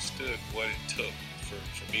really understood what it took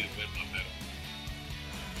for me to win my medal.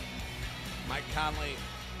 Mike Conley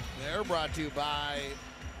there, brought to you by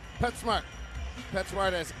PetSmart.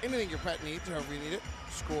 PetSmart has anything your pet needs, however you need it.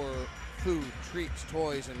 Score food, treats,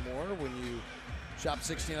 toys, and more when you shop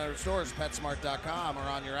 1,600 stores, PetSmart.com, or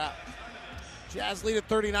on your app. Jazz lead at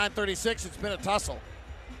 39-36. It's been a tussle.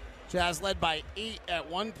 Jazz led by 8 at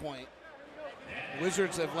one point.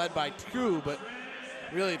 Wizards have led by 2, but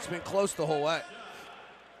really it's been close the whole way.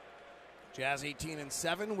 Jazz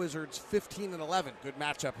 18-7, Wizards 15-11. Good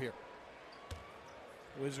matchup here.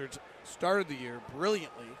 Wizards started the year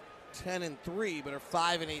brilliantly, 10-3, but are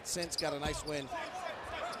 5-8 since. Got a nice win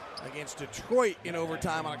against Detroit in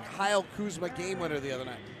overtime on a Kyle Kuzma game winner the other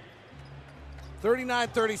night.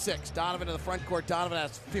 39-36. Donovan to the front court. Donovan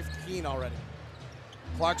has 15 already.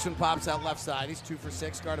 Clarkson pops out left side. He's 2 for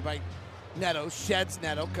 6, guarded by Neto. Sheds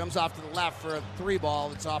Neto. Comes off to the left for a 3-ball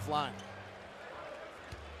that's offline.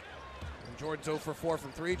 And Jordan's 0 for 4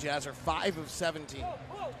 from 3. Jazz are 5 of 17.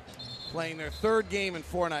 Playing their third game in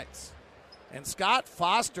 4 nights. And Scott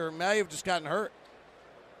Foster may have just gotten hurt.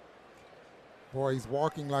 Boy, he's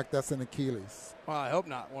walking like that's an Achilles. Well, I hope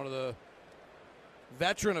not. One of the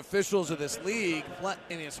veteran officials of this league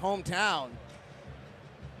in his hometown.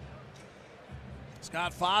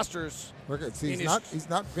 Scott Foster's. Look at, see, he's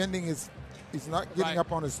not bending his. He's not getting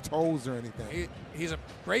up on his toes or anything. He's a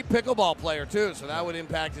great pickleball player too, so that would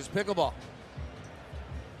impact his pickleball.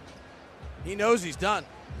 He knows he's done.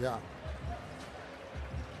 Yeah.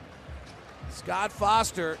 Scott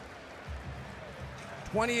Foster,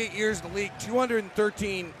 28 years in the league,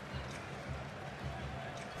 213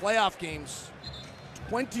 playoff games,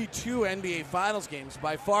 22 NBA Finals games,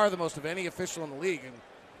 by far the most of any official in the league. And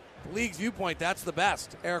the league's viewpoint, that's the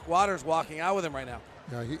best. Eric Waters walking out with him right now.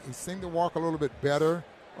 Yeah, he seemed to walk a little bit better,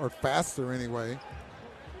 or faster anyway,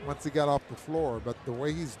 once he got off the floor. But the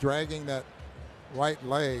way he's dragging that right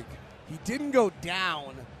leg. He didn't go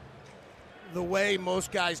down the way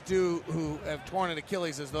most guys do who have torn an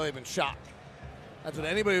Achilles, as though they've been shot. That's what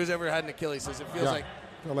anybody who's ever had an Achilles says. It feels like.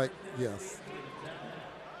 Feel like, yes.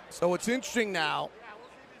 So what's interesting now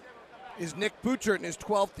is Nick Bouchert in his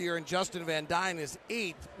 12th year and Justin Van Dyne, his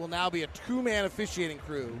 8th, will now be a 2-man officiating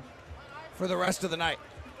crew for the rest of the night,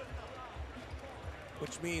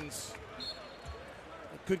 which means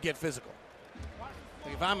it could get physical.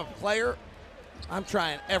 Like if I'm a player, I'm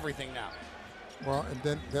trying everything now. Well, and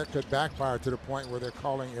then that could backfire to the point where they're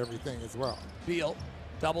calling everything as well. Beal,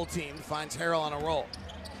 double teamed, finds Harrell on a roll.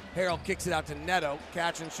 Harrell kicks it out to Neto.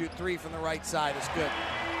 Catch and shoot 3 from the right side is good.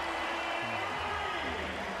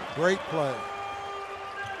 Great play.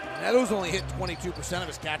 Neto's only hit 22% of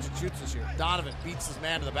his catch and shoots this year. Donovan beats his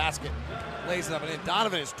man to the basket, lays it up and in.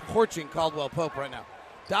 Donovan is torching Caldwell Pope right now.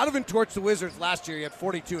 Donovan torched the Wizards last year. He had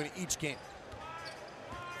 42 in each game.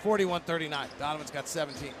 41-39. Donovan's got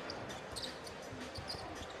 17.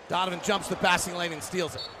 Donovan jumps the passing lane and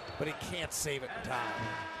steals it, but he can't save it in time.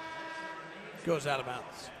 Goes out of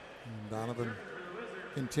bounds. Donovan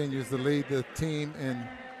continues to lead the team in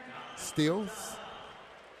steals.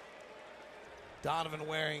 Donovan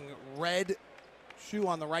wearing red shoe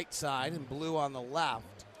on the right side and blue on the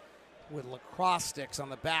left, with lacrosse sticks on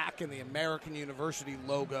the back and the American University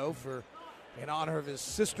logo in honor of his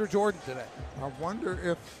sister Jordan today. I wonder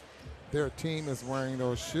if their team is wearing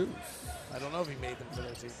those shoes. I don't know if he made them for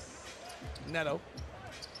their team. Neto.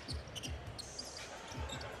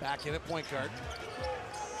 Back in at point guard.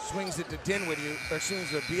 Swings it to Dinwiddie, or swings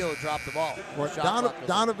to Beal, who dropped the ball. Well,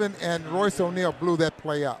 Donovan and Royce O'Neal blew that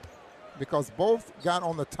play up because both got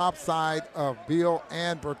on the top side of Beal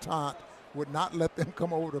and Bertant, would not let them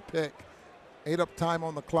come over to pick. Ate up time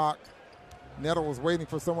on the clock. Neto was waiting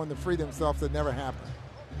for someone to free themselves. It never happened.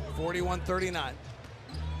 41-39.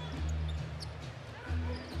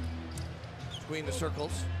 Between the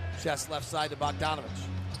circles. Chest left side to Bogdanovich.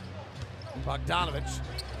 Bogdanovich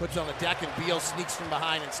puts on the deck, and Beal sneaks from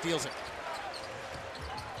behind and steals it.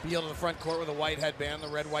 Beal to the front court with a white headband, the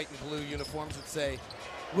red, white, and blue uniforms that say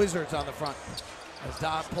Wizards on the front. As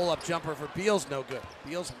Don pull-up jumper for Beal's no good.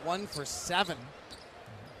 Beal's 1 for 7.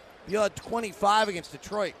 Beal had 25 against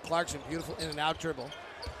Detroit. Clarkson, beautiful in and out dribble.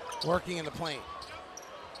 Working in the plane.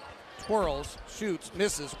 Twirls, shoots,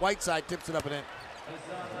 misses. Whiteside tips it up and in.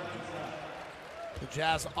 The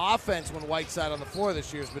Jazz offense when Whiteside on the floor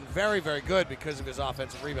this year has been very, very good because of his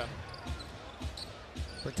offensive rebound.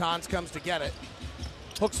 Bertans comes to get it.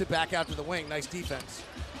 Hooks it back out to the wing. Nice defense.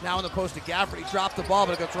 Now in the post to Gafford. He dropped the ball,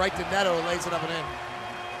 but it goes right to Neto and lays it up and in.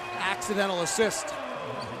 Accidental assist.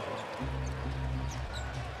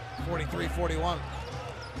 43-41.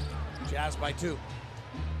 Jazz by 2.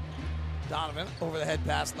 Donovan over the head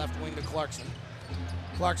pass left wing to Clarkson.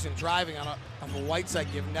 Clarkson driving on a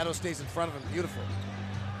Whiteside give. Neto stays in front of him beautifully.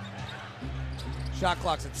 Shot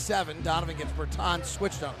clock's at 7. Donovan gets Bertans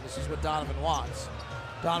switched on him. This is what Donovan wants.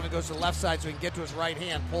 Donovan goes to the left side so he can get to his right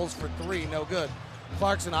hand. Pulls for 3, no good.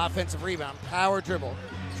 Clarkson offensive rebound. Power dribble.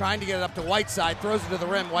 Trying to get it up to Whiteside. Throws it to the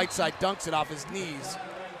rim. Whiteside dunks it off his knees.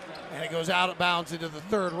 And it goes out of bounds into the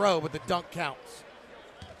third row, but the dunk counts.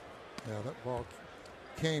 Yeah, that ball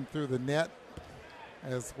came through the net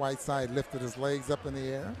as Whiteside lifted his legs up in the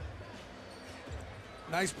air.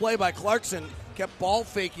 Nice play by Clarkson. Kept ball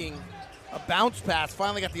faking a bounce pass.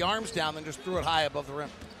 Finally got the arms down, then just threw it high above the rim.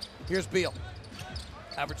 Here's Beal.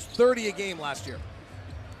 Averaged 30 a game last year.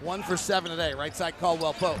 1 for 7 today. Right side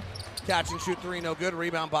Caldwell Pope. Catch and shoot 3, no good.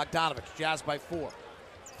 Rebound Bogdanovich. Jazz by 4.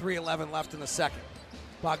 3:11 left in the second.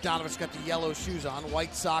 Bogdanovich got the yellow shoes on.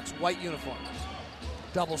 White socks, white uniform.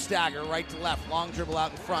 Double stagger, right to left. Long dribble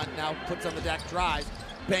out in front. Now puts on the deck, drives.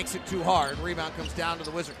 Banks it too hard. Rebound comes down to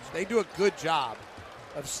the Wizards. They do a good job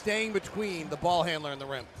of staying between the ball handler and the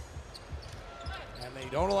rim. And they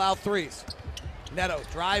don't allow threes. Neto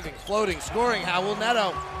driving, floating, scoring. Raul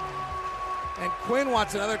Neto. And Quinn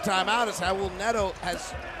wants another timeout as Raul Neto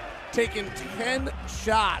has taken 10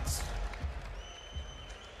 shots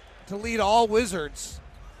to lead all Wizards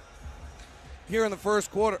here in the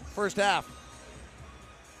first half.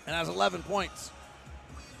 And has 11 points.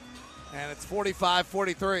 And it's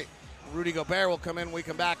 45-43. Rudy Gobert will come in when we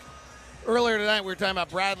come back. Earlier tonight, we were talking about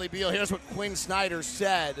Bradley Beal. Here's what Quinn Snyder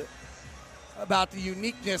said about the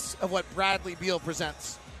uniqueness of what Bradley Beal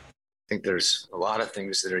presents. I think there's a lot of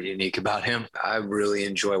things that are unique about him. I really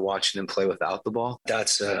enjoy watching him play without the ball.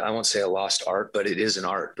 That's, I won't say a lost art, but it is an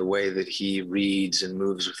art. The way that he reads and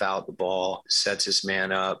moves without the ball, sets his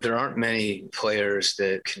man up. There aren't many players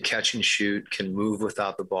that can catch and shoot, can move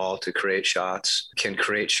without the ball to create shots, can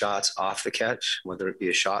create shots off the catch, whether it be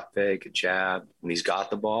a shot fake, a jab, when he's got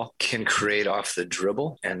the ball, can create off the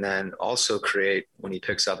dribble, and then also create when he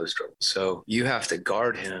picks up his dribble. So you have to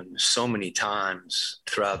guard him so many times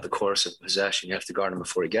throughout the course of possession. You have to guard him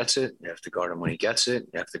before he gets it. You have to guard him when he gets it.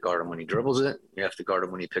 You have to guard him when he dribbles it. You have to guard him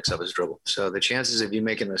when he picks up his dribble. So the chances of you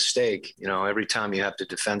making a mistake, every time you have to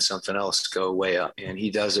defend something else, go way up. And he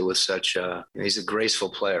does it with such he's a graceful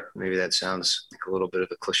player. Maybe that sounds like a little bit of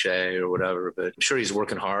a cliche or whatever, but I'm sure he's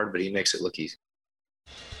working hard, but he makes it look easy.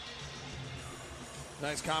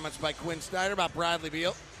 Nice comments by Quinn Snyder about Bradley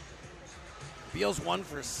Beal. Beal's 1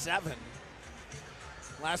 for 7.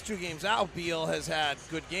 Last 2 games out, Beal has had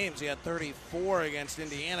good games. He had 34 against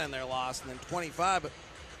Indiana in their loss, and then 25. But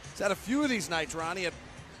he's had a few of these nights, Ron. He had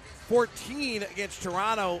 14 against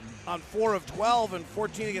Toronto on 4 of 12, and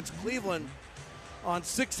 14 against Cleveland on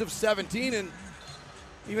 6 of 17, and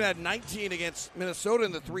even had 19 against Minnesota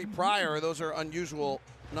in the 3 prior. Those are unusual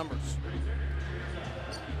numbers.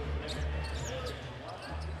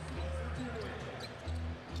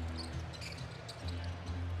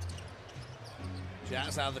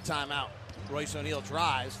 Jazz out of the timeout. Royce O'Neal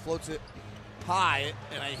drives, floats it high,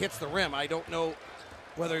 and he hits the rim. I don't know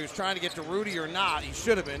Whether he was trying to get to Rudy or not, he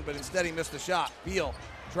should have been, but instead he missed the shot. Beal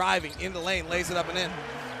driving in the lane, lays it up and in.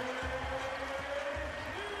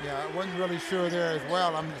 Yeah, I wasn't really sure there as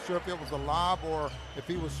well. I'm not sure if it was a lob or if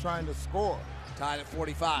he was trying to score. Tied at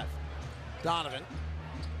 45. Donovan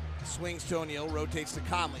swings to O'Neal, rotates to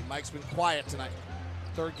Conley. Mike's been quiet tonight.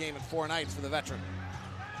 Third game in 4 nights for the veteran.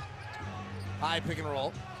 High pick and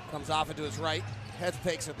roll. Comes off into his right. Heads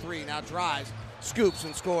takes a 3. Now drives, scoops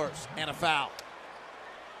and scores. And a foul.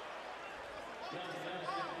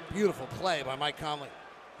 Beautiful play by Mike Conley.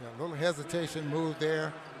 Yeah, a little hesitation move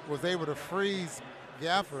there. Was able to freeze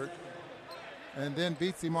Gafford and then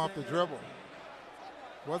beats him off the dribble.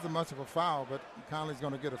 Wasn't much of a foul, but Conley's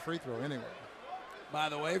going to get a free throw anyway. By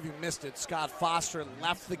the way, if you missed it, Scott Foster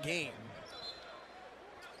left the game.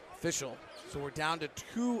 Official. So we're down to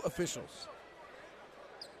 2 officials.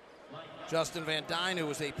 Justin Van Dyne, who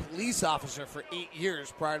was a police officer for 8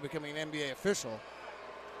 years prior to becoming an NBA official.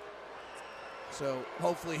 So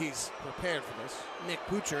hopefully he's prepared for this. Nick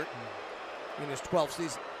Buchert in his 12th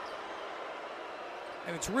season.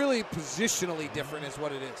 And it's really positionally different is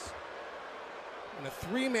what it is. In a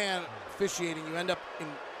 3-man officiating, you end up in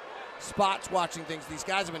spots watching things. These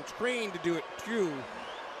guys have been trained to do it too,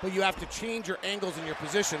 but you have to change your angles in your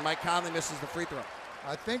position. Mike Conley misses the free throw.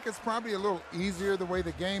 I think it's probably a little easier the way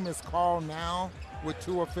the game is called now with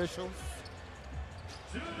 2 officials.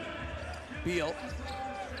 Beal.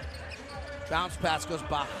 Bounce pass goes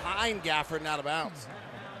behind Gafford and out of bounds.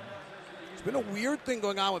 It's been a weird thing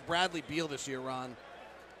going on with Bradley Beal this year, Ron,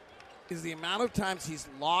 is the amount of times he's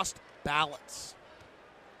lost balance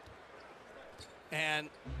and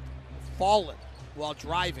fallen while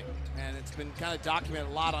driving. And it's been kind of documented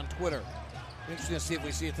a lot on Twitter. Interesting to see if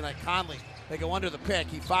we see it tonight. Conley, they go under the pick.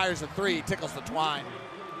 He fires a 3, he tickles the twine.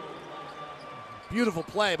 Beautiful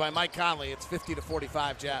play by Mike Conley. It's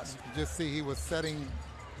 50-45 Jazz. You just see he was setting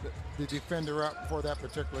the defender up for that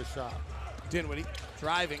particular shot. Dinwiddie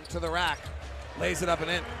driving to the rack. Lays it up and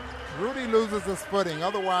in. Rudy loses his footing.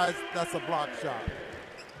 Otherwise, that's a block shot.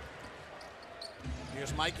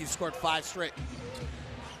 Here's Mike. He's scored 5 straight.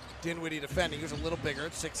 Dinwiddie defending. He was a little bigger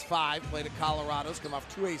at 6'5". Played at Colorado's. Come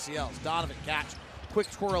off 2 ACLs. Donovan catch. Quick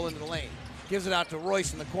twirl into the lane. Gives it out to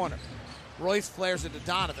Royce in the corner. Royce flares it to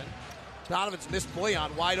Donovan. Donovan's missed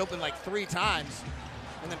Boyan wide open like 3 times.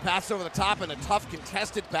 And then passes over the top and a tough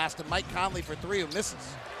contested pass to Mike Conley for 3 who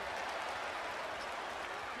misses.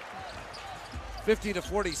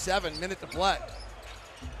 50-47, minute to play.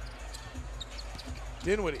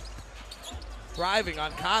 Dinwiddie driving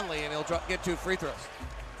on Conley, and he'll get 2 free throws.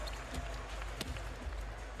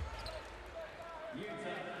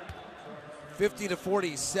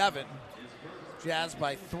 (50-47), Jazz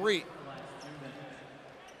by 3.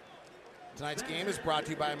 Tonight's game is brought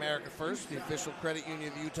to you by America First, the official credit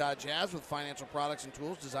union of the Utah Jazz, with financial products and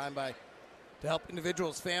tools designed to help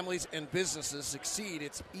individuals, families, and businesses succeed.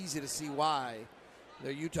 It's easy to see why.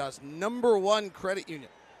 They're Utah's #1 credit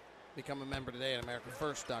union. Become a member today at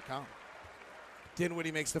AmericaFirst.com.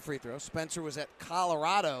 Dinwiddie makes the free throw. Spencer was at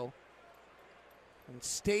Colorado and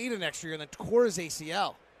stayed an extra year and then tore his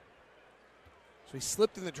ACL. So he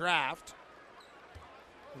slipped in the draft.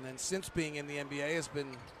 And then since being in the NBA has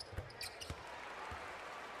been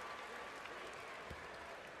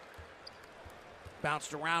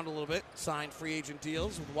bounced around a little bit. Signed free agent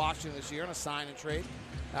deals with Washington this year and a sign and trade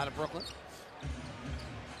out of Brooklyn.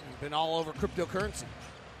 And been all over cryptocurrency.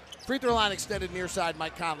 Free throw line extended near side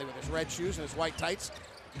Mike Conley with his red shoes and his white tights.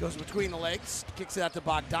 Goes between the legs. Kicks it out to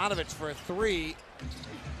Bogdanovich for a 3.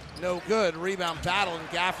 No good. Rebound battle, and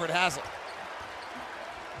Gafford has it.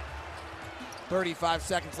 35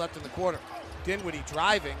 seconds left in the quarter. Dinwiddie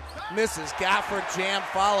driving. Misses. Gafford jam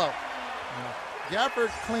follow.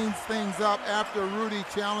 Gafford cleans things up after Rudy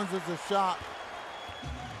challenges a shot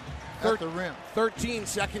at the rim. 13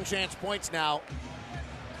 second chance points now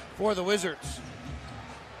for the Wizards.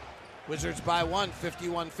 Wizards by 1,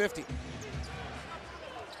 51-50.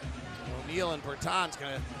 O'Neal and Bertans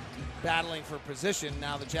kind of battling for position.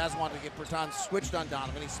 Now the Jazz wanted to get Bertans switched on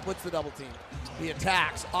Donovan. He splits the double team. He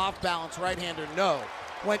attacks. Off balance right-hander, no.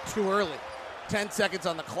 Went too early. 10 seconds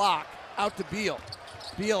on the clock. Out to Beal.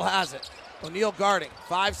 Beal has it. O'Neal guarding.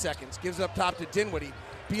 5 seconds. Gives it up top to Dinwiddie.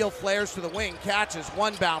 Beal flares to the wing. Catches.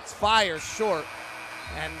 1 bounce. Fires short.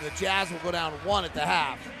 And the Jazz will go down 1 at the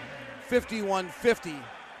half. 51-50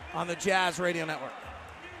 on the Jazz Radio Network.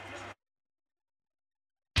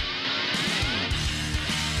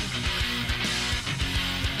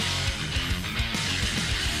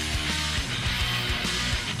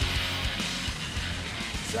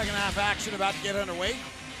 Second half action about to get underway.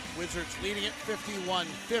 Wizards leading it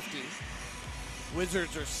 51-50.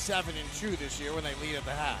 Wizards are 7-2 this year when they lead at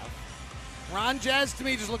the half. Ron, Jazz to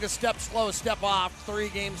me just look a step slow, a step off. 3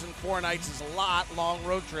 games in 4 nights is a lot. Long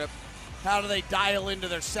road trip. How do they dial into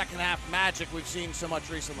their second half magic we've seen so much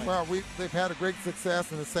recently? Well, they've had a great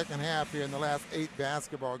success in the second half here in the last 8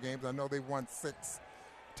 basketball games. I know they won 6,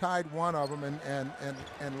 tied 1 of them,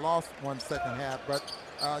 and lost 1 second half. But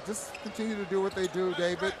just continue to do what they do,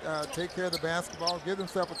 David. Take care of the basketball. Give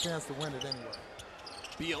themselves a chance to win it anyway.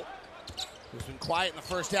 Beal, who's been quiet in the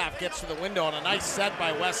first half, gets to the window on a nice set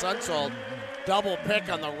by Wes Unseld. Double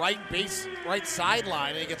pick on the right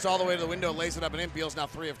sideline, and he gets all the way to the window, lays it up and in. Beal's now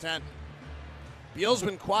 3 of 10. Beal's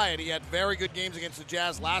been quiet. He had very good games against the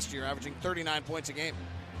Jazz last year, averaging 39 points a game.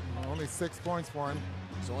 Only 6 points for him.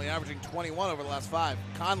 He's only averaging 21 over the last 5.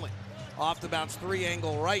 Conley, off the bounce 3,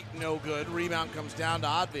 angle right, no good. Rebound comes down to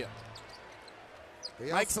Advia.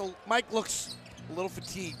 Mike looks a little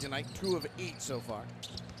fatigued tonight, 2 of 8 so far.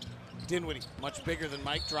 Dinwiddie, much bigger than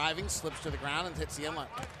Mike, driving, slips to the ground and hits the end line.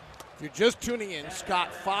 If you're just tuning in,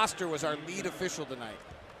 Scott Foster was our lead official tonight.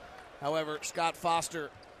 However, Scott Foster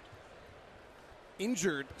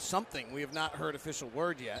injured something, we have not heard official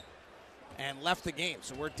word yet, and left the game.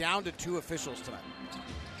 So we're down to 2 officials tonight.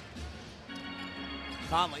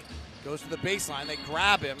 Conley goes to the baseline, they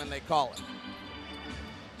grab him and they call it.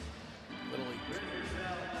 Little League.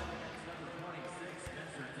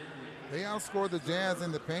 They outscored the Jazz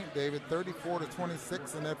in the paint, David,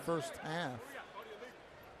 34-26 in that first half.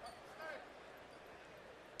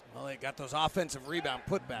 Well, they got those offensive rebound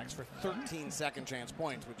putbacks for 13 second chance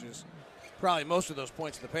points, which is probably most of those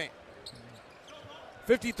points in the paint.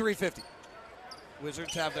 53-50.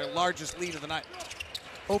 Wizards have their largest lead of the night.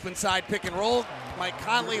 Open side pick and roll. Mike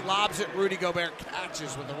Conley lobs it. Rudy Gobert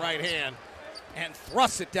catches with the right hand and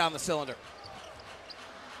thrusts it down the cylinder.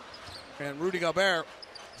 And Rudy Gobert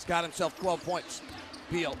has got himself 12 points.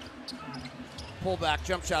 Beal. Pullback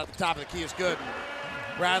jump shot at the top of the key is good.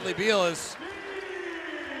 Bradley Beal has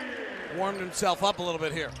warmed himself up a little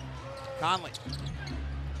bit here. Conley.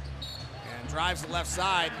 And drives the left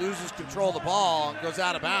side, loses control of the ball, and goes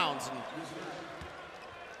out of bounds. And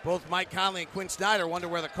both Mike Conley and Quinn Snyder wonder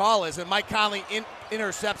where the call is, and Mike Conley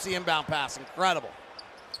intercepts the inbound pass. Incredible.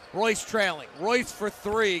 Royce trailing. Royce for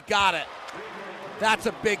 3. Got it. That's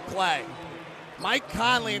a big play. Mike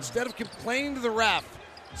Conley, instead of complaining to the ref,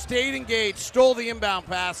 stayed engaged, stole the inbound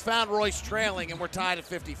pass, found Royce trailing, and we're tied at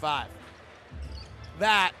 55.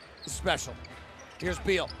 That is special. Here's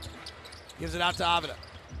Beal. Gives it out to Avila.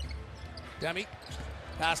 Demi.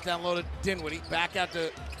 Pass down low to Dinwiddie. Back out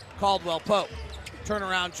to Caldwell Pope.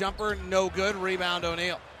 Turnaround jumper, no good. Rebound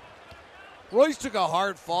O'Neal. Royce took a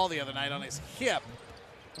hard fall the other night on his hip.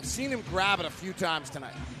 I've seen him grab it a few times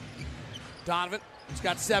tonight. Donovan, he's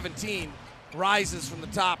got 17, rises from the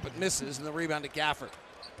top but misses, and the rebound to Gafford.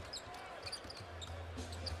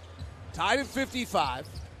 Tied at 55.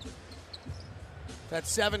 That's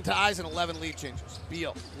 7 ties and 11 lead changes.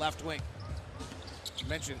 Beal, left wing. You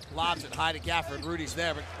mentioned lobs it high to Gafford. Rudy's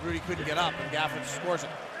there, but Rudy couldn't get up, and Gafford scores it.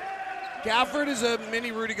 Gafford is a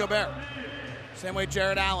mini Rudy Gobert. Same way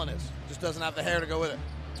Jared Allen is. Just doesn't have the hair to go with it.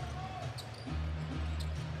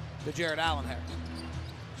 The Jared Allen hair.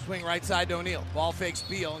 Swing right side to O'Neal. Ball fakes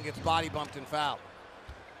Beal and gets body bumped and fouled.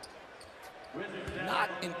 Not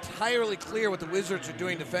entirely clear what the Wizards are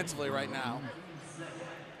doing defensively right now.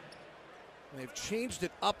 They've changed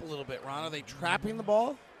it up a little bit, Ron. Are they trapping the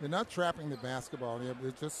ball? They're not trapping the basketball.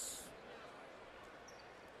 They're just,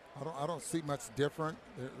 I don't see much different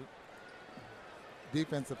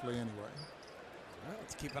defensively anyway. All right,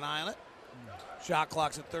 let's keep an eye on it. Shot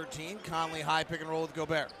clock's at 13. Conley high pick and roll with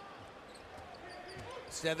Gobert.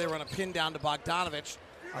 Instead, they run a pin down to Bogdanovich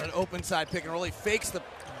on an open side pick and roll. He fakes the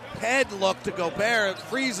head look to Gobert,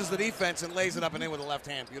 freezes the defense, and lays it up and in with the left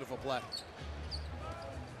hand. Beautiful play.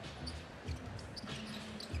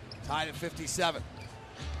 Tied at 57.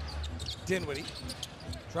 Dinwiddie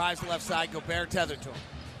drives the left side. Gobert tethered to him.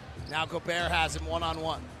 Now Gobert has him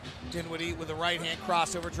one-on-one. Dinwiddie with the right hand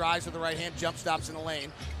crossover, drives with the right hand, jump stops in the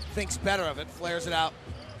lane, thinks better of it, flares it out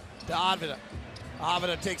to Avila.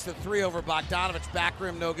 Avila takes the 3 over Bogdanovich, back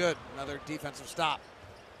rim, no good. Another defensive stop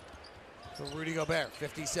for Rudy Gobert,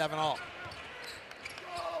 57 all.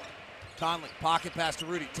 Conley, pocket pass to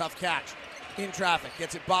Rudy, tough catch. In traffic,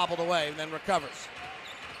 gets it bobbled away and then recovers.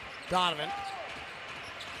 Donovan,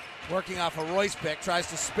 working off a Royce pick, tries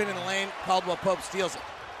to spin in the lane, Caldwell Pope steals it.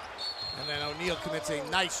 And then O'Neal commits a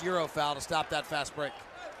nice Euro foul to stop that fast break.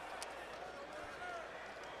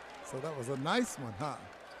 So that was a nice one, huh?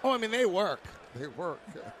 Oh, I mean, they work. They work.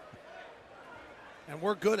 And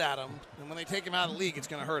we're good at them. And when they take them out of the league, it's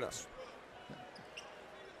going to hurt us.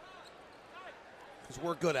 because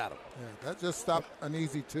we're good at them. Yeah, that just stopped an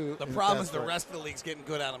easy two. The problem is the rest of the league's getting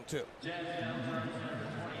good at them, too.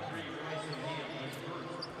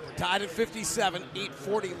 Tied at 57,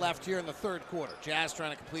 8:40 left here in the third quarter. Jazz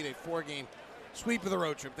trying to complete a 4-game sweep of the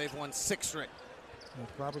road trip. They've won 6 straight. We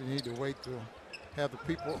probably need to wait to have the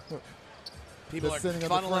people are sitting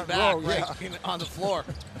funneling back on the floor.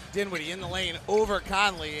 Dinwiddie in the lane over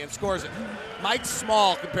Conley and scores it. Mike's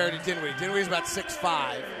small compared to Dinwiddie. Dinwiddie's about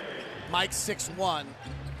 6'5". Mike's 6'1".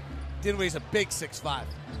 Dinwiddie's a big 6'5".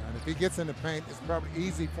 And if he gets in the paint, it's probably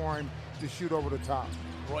easy for him to shoot over the top.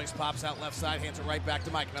 Royce pops out left side, hands it right back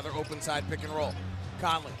to Mike. Another open side pick and roll.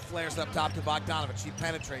 Conley flares up top to Bogdanovich. He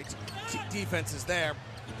penetrates. Defense is there.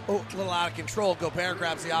 Oh, a little out of control. Gobert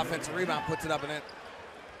grabs the offensive rebound, puts it up and in.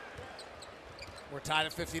 We're tied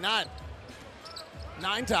at 59.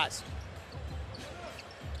 9 ties.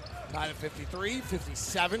 Tied at 53,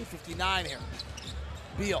 57, 59 here.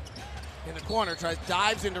 Beal in the corner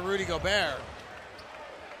dives into Rudy Gobert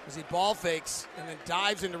as he ball fakes and then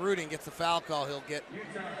dives into Rudy and gets the foul call. He'll get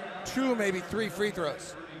 2, maybe 3 free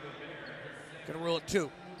throws. Gonna rule it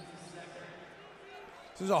 2.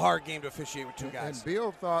 This is a hard game to officiate with 2 guys. And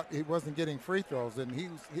Beal thought he wasn't getting free throws, and he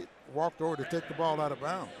walked over to take the ball out of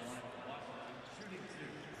bounds.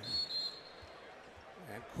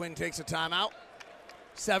 And Quinn takes a timeout.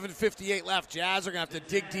 7:58 left. Jazz are going to have to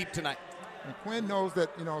dig deep tonight. And Quinn knows that,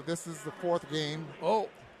 this is the 4th game. Oh,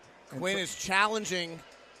 Quinn is challenging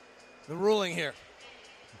the ruling here.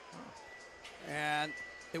 And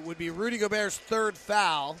it would be Rudy Gobert's 3rd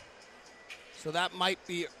foul. So that might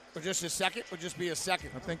be, or just a second, would just be a second.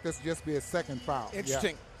 I think this would just be a 2nd foul.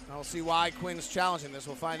 Interesting. Yeah. I'll see why Quinn is challenging this.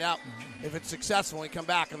 We'll find out if it's successful when we come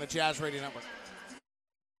back on the Jazz Radio Network.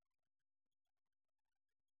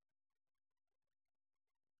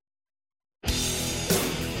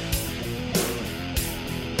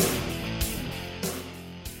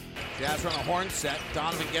 Jazz run a horn set.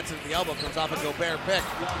 Donovan gets it at the elbow, comes off a Gobert pick,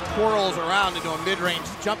 twirls around into a mid-range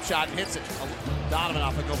jump shot and hits it. Donovan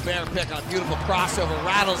off a Gobert pick on a beautiful crossover,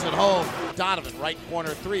 rattles it home. Donovan, right corner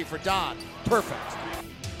 3 for Don. Perfect.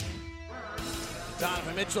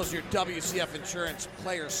 Donovan Mitchell's your WCF Insurance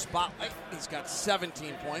Player Spotlight. He's got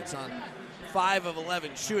 17 points on 5 of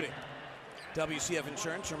 11 shooting. WCF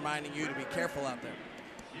Insurance reminding you to be careful out there.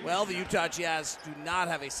 Well, the Utah Jazz do not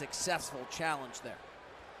have a successful challenge there.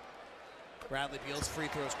 Bradley Beal's free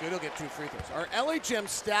throw's good. He'll get 2 free throws. Our LHM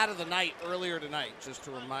stat of the night earlier tonight, just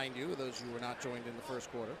to remind you, those who were not joined in the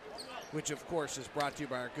first quarter, which of course is brought to you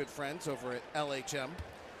by our good friends over at LHM,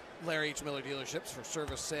 Larry H. Miller Dealerships for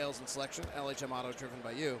service, sales, and selection. LHM Auto, driven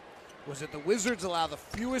by you. Was that the Wizards allow the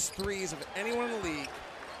fewest threes of anyone in the league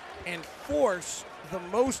and force the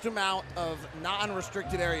most amount of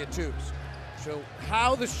non-restricted area 2s. So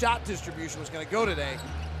how the shot distribution was going to go today,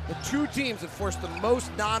 the 2 teams that forced the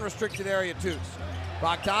most non-restricted area 2s.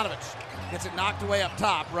 Bogdanovich gets it knocked away up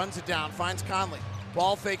top, runs it down, finds Conley.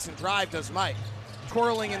 Ball fakes and drive does Mike.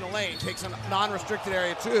 Twirling in the lane, takes a non-restricted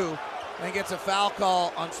area 2, and gets a foul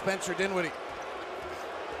call on Spencer Dinwiddie.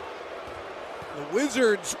 The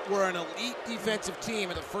Wizards were an elite defensive team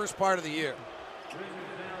in the first part of the year.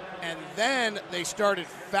 And then they started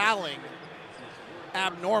fouling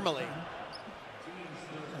abnormally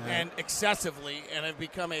and excessively and have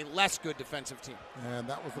become a less good defensive team. And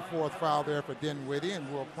that was the 4th foul there for Dinwiddie,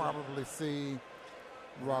 and we'll probably see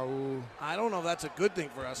Raul. I don't know if that's a good thing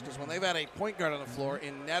for us, because when they've had a point guard on the floor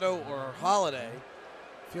in Neto or Holiday,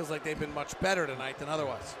 it feels like they've been much better tonight than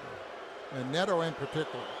otherwise. And Neto in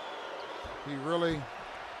particular, he really...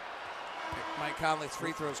 Mike Conley's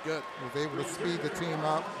free throw's good. Was able to speed the team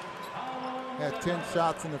up. Had 10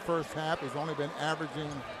 shots in the first half. He's only been averaging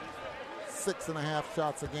 6.5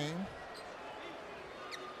 shots a game.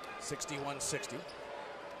 61-60.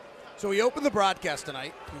 So we opened the broadcast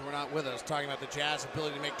tonight. You were not with us, talking about the Jazz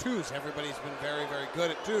ability to make 2s. Everybody's been very, very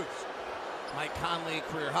good at 2s. Mike Conley,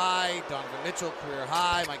 career high. Donovan Mitchell, career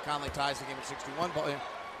high. Mike Conley ties the game at 61. But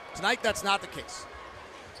tonight, that's not the case.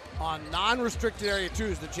 On non-restricted area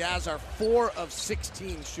 2s, the Jazz are 4 of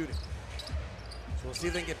 16 shooting. So we'll see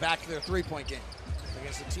if they can get back to their 3-point game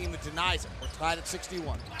against a team that denies it. We're tied at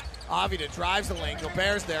 61. Avdija drives the lane.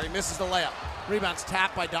 Gobert's there. He misses the layup. Rebound's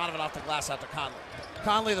tapped by Donovan off the glass out to Conley.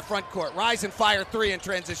 Conley, the front court. Rise and fire 3 in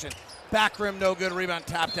transition. Back rim, no good. Rebound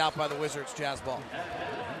tapped out by the Wizards. Jazz ball.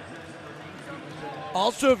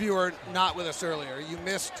 Also, if you were not with us earlier, you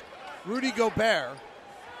missed Rudy Gobert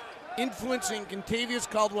influencing Kentavious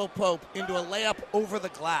Caldwell-Pope into a layup over the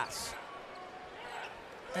glass.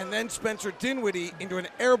 And then Spencer Dinwiddie into an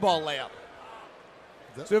airball layup.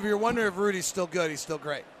 So if you're wondering if Rudy's still good, he's still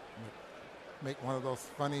great. Make one of those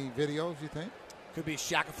funny videos, you think? Could be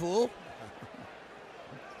Shaq-a-Fool.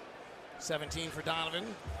 17 for Donovan,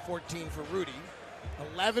 14 for Rudy,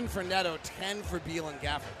 11 for Neto, 10 for Beal and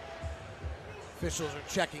Gafford. Officials are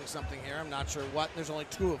checking something here. I'm not sure what. There's only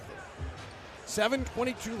 2 of them.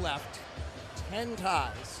 7:22 left, 10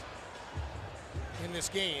 ties in this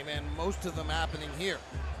game, and most of them happening here.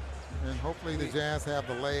 And hopefully the Jazz have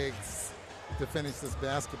the legs to finish this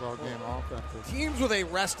basketball game off after. Teams with a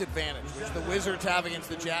rest advantage, which the Wizards have against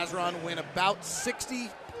the Jazz run, win about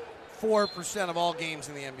 64% of all games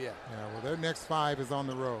in the NBA. Yeah, well, their next 5 is on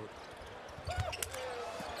the road.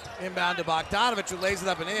 Inbound to Bogdanovic, who lays it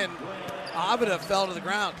up and in. Abida fell to the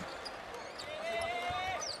ground.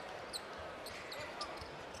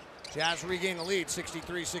 Jazz regain the lead,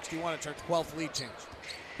 63-61. It's our 12th lead change.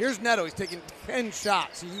 Here's Neto. He's taking 10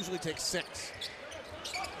 shots. He usually takes 6.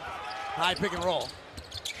 High pick and roll.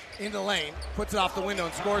 Into the lane. Puts it off the window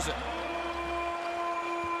and scores it.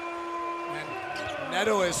 And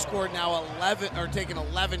Neto has scored now 11, or taken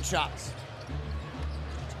 11 shots.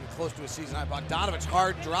 It's been close to a season high. Bogdanovic,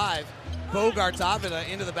 hard drive. Bogarts Avila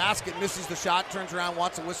into the basket, misses the shot, turns around,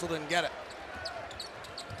 wants a whistle, didn't get it.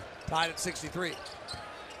 Tied at 63.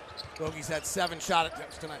 Bogey's had 7 shot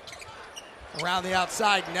attempts tonight. Around the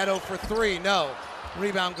outside, Neto for 3, no.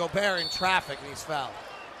 Rebound Gobert in traffic, and he's fouled.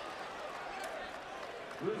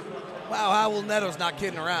 Wow, Howell Neto's not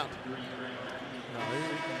kidding around.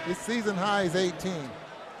 His season high is 18.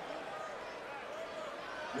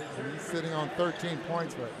 He's sitting on 13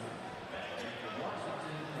 points right now.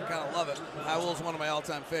 I kind of love it. Howell's one of my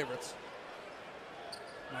all-time favorites.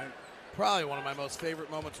 Probably one of my most favorite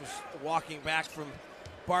moments was walking back from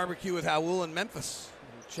barbecue with Howell in Memphis,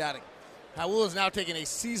 chatting. Howell has now taken a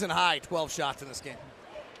season-high 12 shots in this game.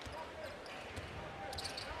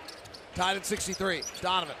 Tied at 63.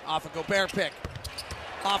 Donovan off a Gobert pick.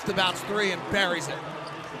 Off the bounce 3 and buries it.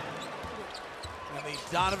 And the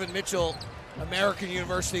Donovan Mitchell American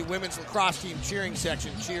University women's lacrosse team cheering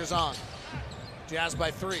section cheers on. Jazz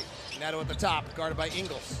by 3. Neto at the top, guarded by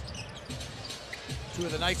Ingles. 2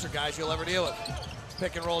 of the nicer guys you'll ever deal with.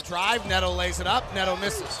 Pick and roll drive. Neto lays it up. Neto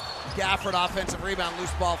misses. Gafford offensive rebound.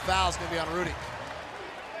 Loose ball foul is going to be on Rudy.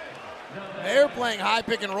 They're playing high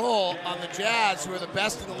pick and roll on the Jazz, who are the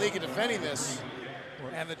best in the league at defending this.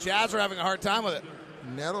 And the Jazz are having a hard time with it.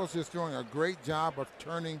 Neto's just doing a great job of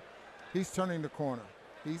turning. He's turning the corner.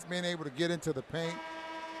 He's been able to get into the paint,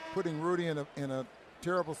 putting Rudy in a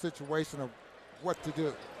terrible situation of what to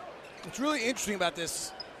do. What's really interesting about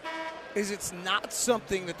this is it's not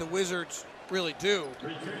something that the Wizards really do.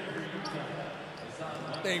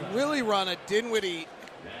 They really run a Dinwiddie,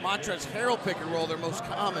 Montrezl Harrell pick and roll, their most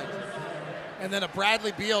common, and then a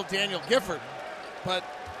Bradley Beal, Daniel Gifford. But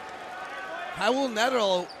Howell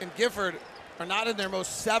Neto and Gifford are not in their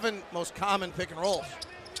most common pick and rolls.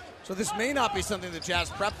 So this may not be something the Jazz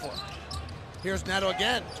prep for. Here's Neto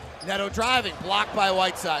again. Neto driving, blocked by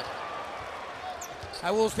Whiteside.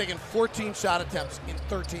 Howell's taken 14 shot attempts in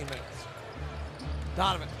 13 minutes.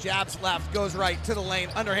 Donovan jabs left, goes right to the lane,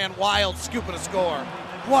 underhand wild, scoop and a score.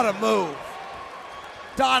 What a move.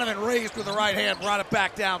 Donovan raised with the right hand, brought it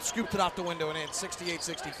back down, scooped it off the window and in,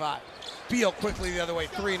 68-65. Beal quickly the other way,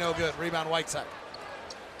 3 no good. Rebound Whiteside.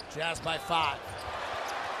 Jazz by 5.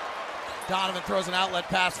 Donovan throws an outlet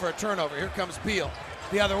pass for a turnover. Here comes Beal.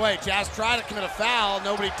 The other way, Jazz try to commit a foul,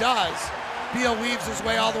 nobody does. Beal weaves his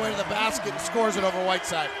way all the way to the basket and scores it over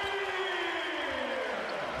Whiteside.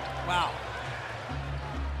 Wow.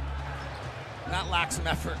 That lacks some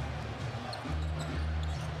effort.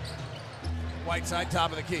 Whiteside,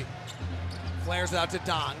 top of the key. Flares it out to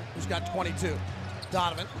Don, who's got 22.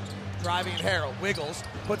 Donovan, driving at Harrell, wiggles,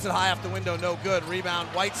 puts it high off the window, no good. Rebound,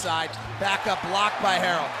 Whiteside, back up, blocked by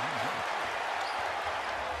Harrell.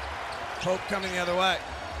 Pope coming the other way.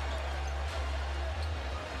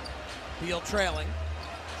 Beal trailing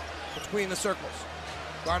between the circles.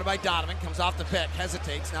 Guarded by Donovan, comes off the pick,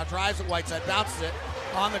 hesitates, now drives at Whiteside, bounces it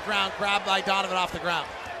on the ground, grabbed by Donovan off the ground.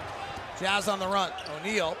 Jazz on the run.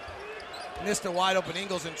 O'Neal missed a wide open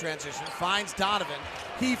Ingles in transition, finds Donovan,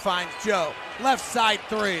 he finds Joe. Left side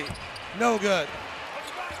 3, no good.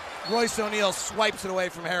 Royce O'Neal swipes it away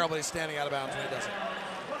from Harrell, but he's standing out of bounds when he does it.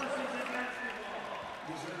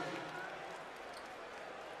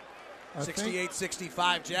 I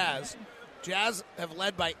 68-65 Jazz. Jazz have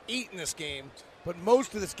led by 8 in this game, but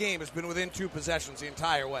most of this game has been within 2 possessions the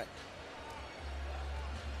entire way.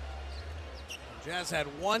 Jazz had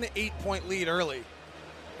one 8-point lead early,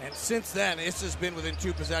 and since then, this has been within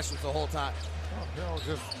 2 possessions the whole time. Harrell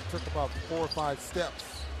just took about 4 or 5 steps.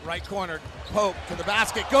 Right corner, Pope to the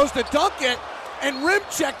basket, goes to dunk it, and rim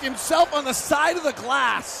checked himself on the side of the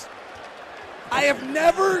glass. I have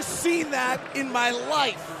never seen that in my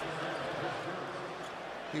life.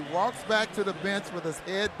 He walks back to the bench with his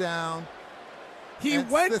head down. He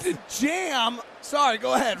went to jam. Sorry,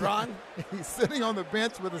 go ahead, Ron. He's sitting on the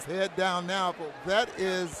bench with his head down now, but that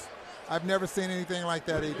is, I've never seen anything like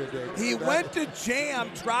that either, Dave. He went to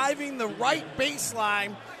jam, driving the right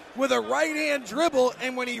baseline with a right-hand dribble,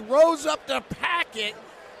 and when he rose up to pack it,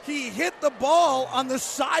 he hit the ball on the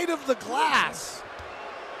side of the glass.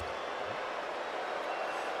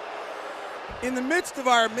 In the midst of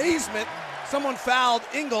our amazement, someone fouled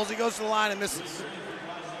Ingles. He goes to the line and misses.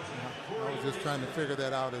 I was just trying to figure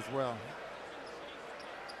that out as well.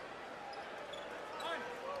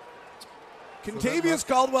 Contavious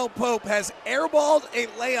Caldwell-Pope has airballed a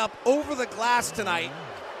layup over the glass tonight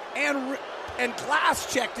and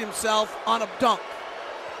glass checked himself on a dunk.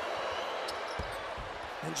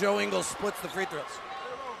 And Joe Ingles splits the free throws.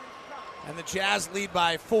 And the Jazz lead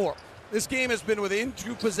by 4. This game has been within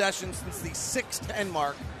 2 possessions since the 6:10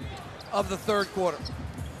 mark of the third quarter.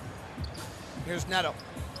 Here's Neto.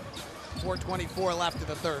 4:24 left in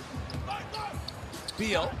the third.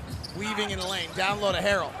 Beal weaving in the lane. Down low to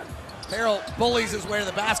Harrell. Harrell bullies his way to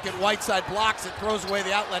the basket. Whiteside blocks it, throws away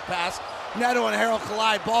the outlet pass. Neto and Harrell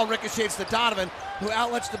collide. Ball ricochets to Donovan, who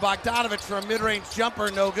outlets to Bogdanovich for a mid-range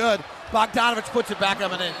jumper. No good. Bogdanovich puts it back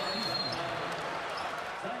up and in.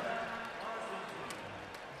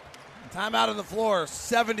 Timeout on the floor,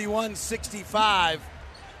 71-65.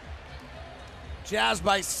 Jazz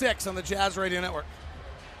by 6 on the Jazz Radio Network.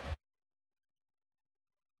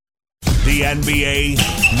 The NBA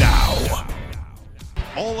now.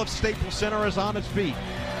 All of Staples Center is on its feet.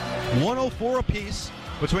 104 apiece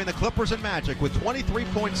between the Clippers and Magic with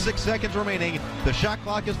 23.6 seconds remaining. The shot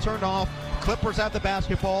clock is turned off. Clippers have the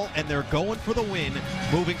basketball, and they're going for the win,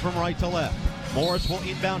 moving from right to left. Morris will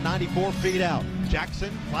inbound 94 feet out.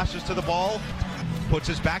 Jackson flashes to the ball, puts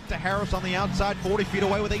his back to Harris on the outside, 40 feet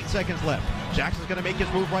away with 8 seconds left. Jackson's going to make his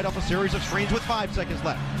move right off a series of screens with 5 seconds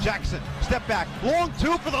left. Jackson, step back, long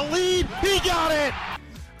 2 for the lead. He got it!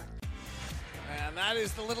 And that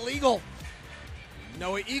is the Little Eagle.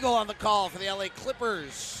 Noah Eagle on the call for the LA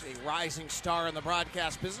Clippers. A rising star in the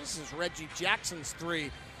broadcast business as Reggie Jackson's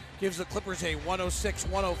 3 gives the Clippers a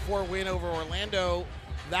 106-104 win over Orlando.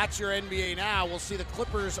 That's your NBA Now. We'll see the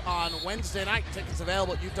Clippers on Wednesday night. Tickets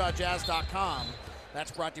available at UtahJazz.com.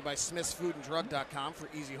 That's brought to you by SmithsFoodAndDrug.com for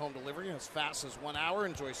easy home delivery in as fast as 1 hour.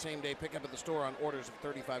 Enjoy same-day pickup at the store on orders of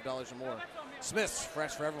 $35 or more. Smith's,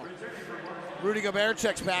 fresh for everyone. Rudy Gobert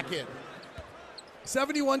checks back in.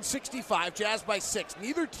 71-65, Jazz by 6.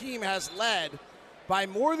 Neither team has led by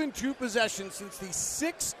more than 2 possessions since the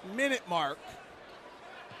 6-minute mark.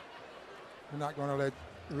 We're not going to let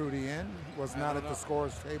Rudy in. Was not at the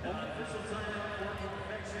scorer's table.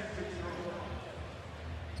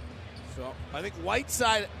 So I think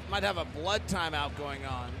Whiteside might have a blood timeout going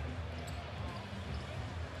on.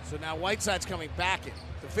 So now Whiteside's coming back in.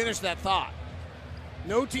 To finish that thought,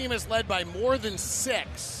 no team has led by more than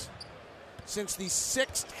 6 since the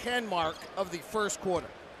 6:10 mark of the first quarter.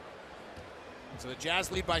 So the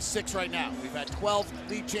Jazz lead by 6 right now. We've had 12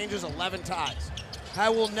 lead changes, 11 ties.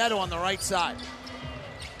 How will Neto on the right side?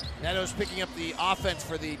 Neto's picking up the offense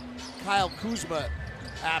for the Kyle Kuzma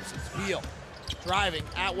absence. Beal driving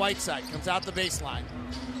at Whiteside, comes out the baseline.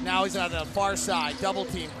 Now he's on the far side, double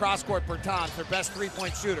team, cross-court Bertans, their best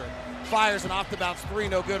three-point shooter. Fires an off-the-bounce 3,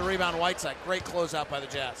 no good, rebound Whiteside. Great closeout by the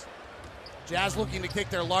Jazz. Jazz looking to take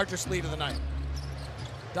their largest lead of the night.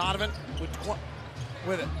 Donovan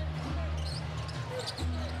with it.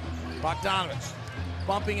 Bogdanovich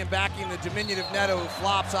bumping and backing the diminutive Neto, who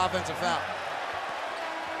flops offensive foul.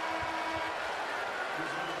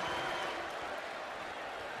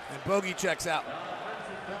 And Bogey checks out.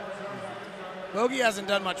 Bogey hasn't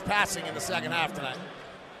done much passing in the second half tonight.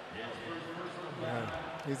 Yeah.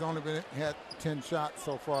 He's only had 10 shots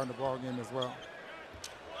so far in the ballgame as well.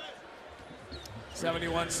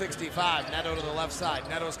 71-65, Neto to the left side.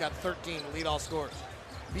 Neto's got 13, lead all scorers.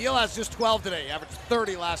 Beal has just 12 today, averaged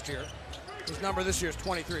 30 last year. His number this year is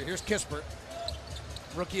 23. Here's Kispert,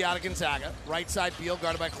 rookie out of Gonzaga. Right side, Beal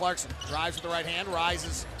guarded by Clarkson. Drives with the right hand,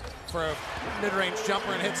 rises for a mid-range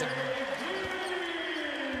jumper and hits it.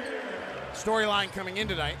 Storyline coming in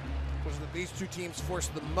tonight was that these two teams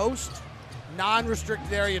forced the most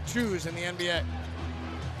non-restricted area 2s in the NBA.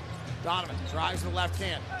 Donovan drives the left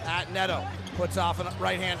hand at Neto. Puts off a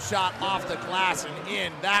right-hand shot off the glass and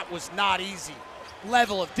in. That was not easy.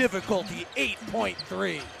 Level of difficulty,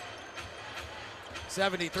 8.3.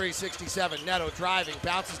 73-67, Neto driving,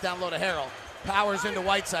 bounces down low to Harrell. Powers into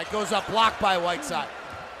Whiteside, goes up, blocked by Whiteside.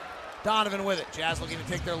 Donovan with it. Jazz looking to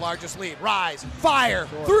take their largest lead. Rise, fire,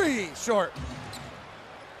 short. 3, short.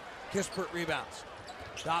 Kispert rebounds.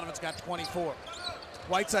 Donovan's got 24.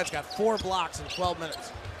 Whiteside's got 4 blocks in 12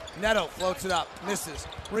 minutes. Neto floats it up, misses.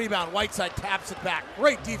 Rebound, Whiteside taps it back.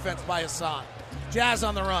 Great defense by Hassan. Jazz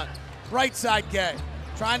on the run. Right side, Gay.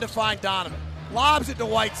 Trying to find Donovan. Lobs it to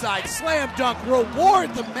Whiteside. Slam dunk.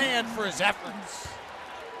 Reward the man for his efforts.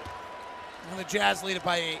 And the Jazz lead it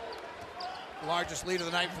by 8. Largest lead of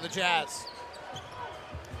the night for the Jazz.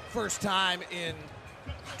 First time in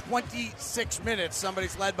 26 minutes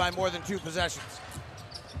somebody's led by more than 2 possessions.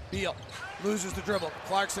 Beal loses the dribble.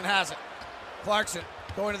 Clarkson has it. Clarkson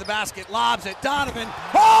going to the basket, lobs it. Donovan.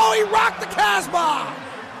 Oh, he rocked the Casbah!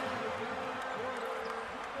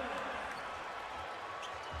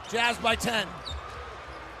 Jazz by 10.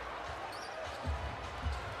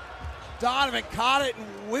 Donovan caught it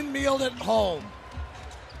and windmilled it home.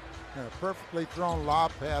 Yeah, perfectly thrown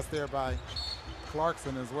lob pass there by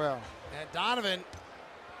Clarkson as well. And Donovan,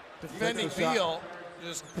 defending Beal,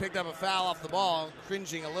 just picked up a foul off the ball,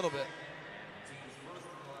 cringing a little bit.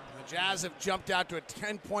 The Jazz have jumped out to a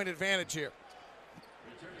 10-point advantage here.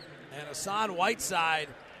 And Hassan Whiteside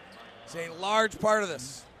is a large part of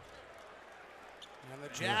this. And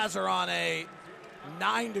the Jazz are on a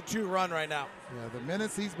 9-2 run right now. Yeah, the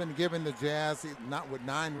minutes he's been giving the Jazz, not with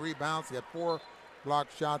 9 rebounds, he had 4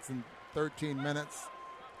 blocked shots in 13 minutes.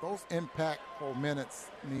 Those impactful minutes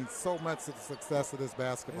mean so much to the success of this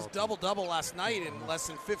basketball His team. double-double last night in less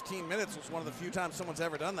than 15 minutes was one of the few times someone's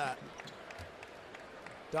ever done that.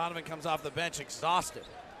 Donovan comes off the bench exhausted.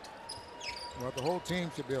 Well, the whole team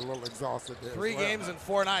should be a little exhausted there. 3 games in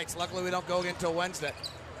 4 nights. Luckily, we don't go again until Wednesday.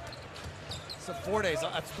 So 4 days.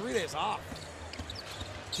 That's 3 days off.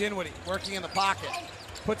 Dinwiddie working in the pocket.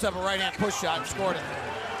 Puts up a right-hand push shot and scored it.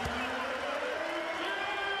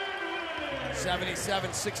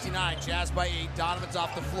 77-69. Jazz by 8. Donovan's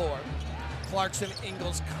off the floor. Clarkson,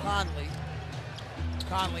 Ingles, Conley.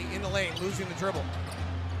 Conley in the lane, losing the dribble.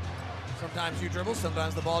 Sometimes you dribble,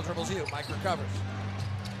 sometimes the ball dribbles you. Mike recovers.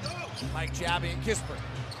 Mike jabbing and Kispert.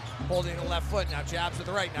 Holding the left foot. Now jabs to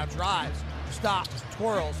the right. Now drives. Stops.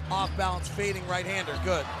 Twirls. Off balance. Fading right-hander.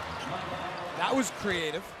 Good. That was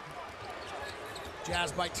creative.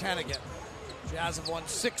 Jazz by 10 again. Jazz have won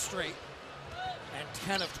 6 straight and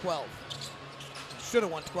 10 of 12. Should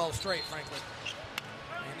have won 12 straight, frankly.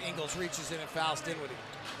 And Ingles reaches in and fouls Dinwiddie.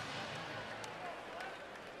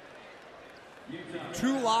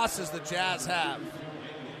 2 losses the Jazz have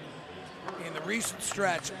in the recent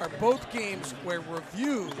stretch are both games where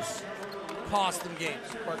reviews cost them games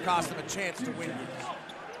or cost them a chance to win games.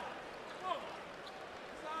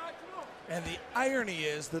 And the irony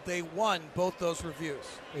is that they won both those reviews.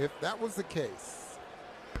 If that was the case,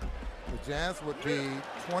 the Jazz would be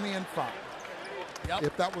 20-5. Yep.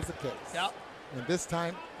 If that was the case. Yep. And this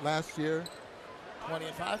time last year,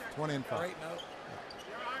 20-5? 20-5. Great note.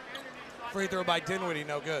 Free throw by Dinwiddie,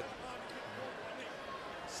 no good.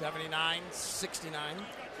 79-69.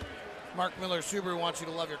 Mark Miller Subaru wants you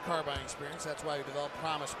to love your car buying experience. That's why we developed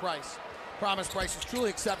Promise Price. Promise Price is truly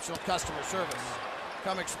exceptional customer service.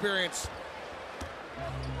 Come experience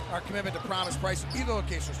our commitment to Promise Price at either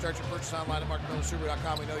location. Start your purchase online at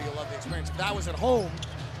markmillersubaru.com. We know you'll love the experience. If that was at home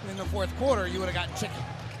in the 4th quarter, you would have gotten chicken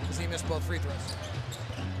because he missed both free throws.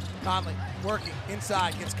 Conley working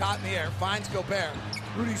inside, gets caught in the air, finds Gobert.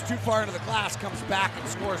 Rudy's too far into the glass, comes back and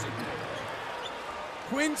scores it.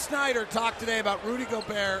 Quinn Snyder talked today about Rudy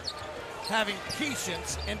Gobert having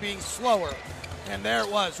patience and being slower. And there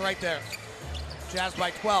it was right there. Jazz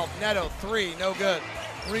by 12. Neto, 3, no good.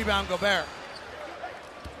 Rebound Gobert.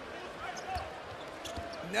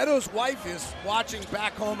 Neto's wife is watching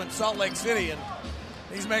back home in Salt Lake City, and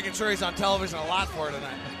he's making sure he's on television a lot for her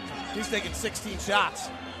tonight. He's taking 16 shots.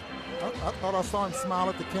 I thought I saw him smile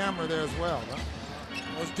at the camera there as well. Huh?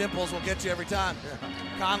 Those dimples will get you every time.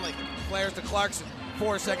 Conley flares to Clarkson.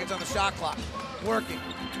 4 seconds on the shot clock. Working.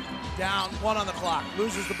 Down, 1 on the clock.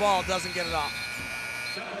 Loses the ball, doesn't get it off.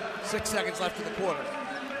 6 seconds left in the quarter.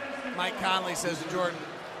 Mike Conley says to Jordan,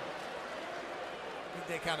 I think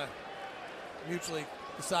they kind of mutually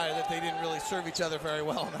decided that they didn't really serve each other very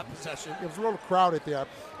well in that possession. It was a little crowded there.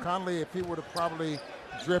 Conley, if he would have probably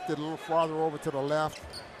drifted a little farther over to the left,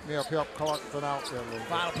 may have helped Clarkson out there a little bit.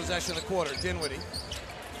 Final possession of the quarter. Dinwiddie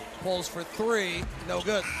pulls for 3, no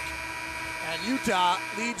good. And Utah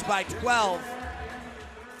leads by 12,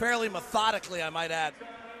 fairly methodically, I might add.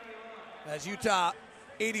 As Utah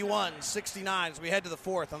 81-69 as we head to the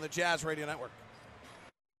 4th on the Jazz Radio Network.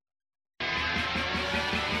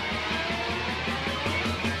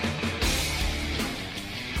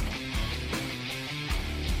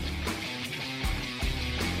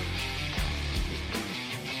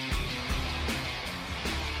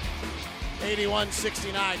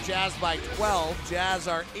 81-69, Jazz by 12. Jazz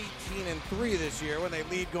are 18-3 this year when they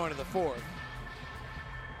lead going to the fourth.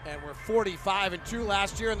 And we're 45-2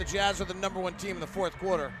 last year, and the Jazz are the number one team in the fourth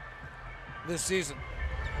quarter this season.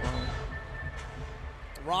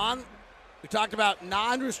 Ron, we talked about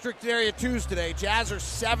non-restricted area twos today. Jazz are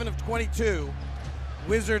 7 of 22.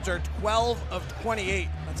 Wizards are 12 of 28.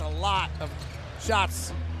 That's a lot of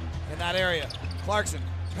shots in that area. Clarkson,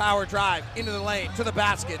 power drive into the lane, to the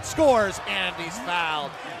basket, scores, and he's fouled.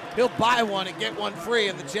 He'll buy one and get one free,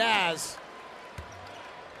 and the Jazz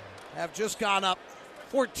have just gone up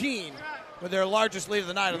 14 with their largest lead of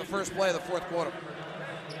the night on the first play of the fourth quarter.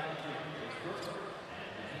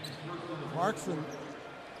 Clarkson,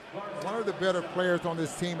 one of the better players on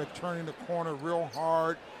this team at turning the corner real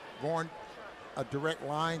hard, going a direct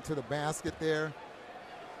line to the basket there.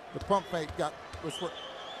 The pump fake was what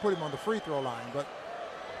put him on the free throw line, but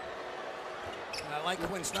I like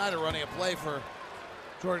Quinn Snyder running a play for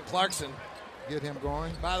Jordan Clarkson. Get him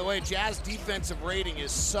going. By the way, Jazz defensive rating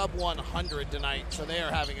is sub 100 tonight, so they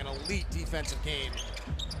are having an elite defensive game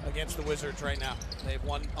against the Wizards right now. They've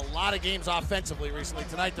won a lot of games offensively recently.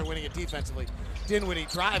 Tonight they're winning it defensively. Dinwiddie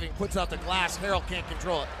driving, puts out the glass. Harrell can't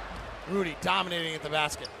control it. Rudy dominating at the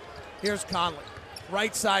basket. Here's Conley.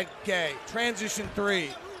 Right side, Gay. Transition three.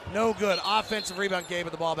 No good. Offensive rebound, Gay,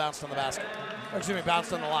 but the ball bounced on the basket. Or, excuse me,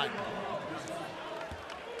 bounced on the line.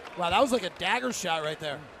 Wow, that was like a dagger shot right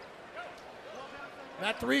there.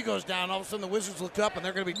 That three goes down. All of a sudden, the Wizards looked up, and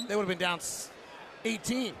they would have been down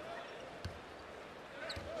 18.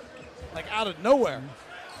 Like out of nowhere.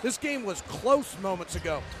 This game was close moments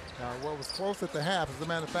ago. What was close at the half, as a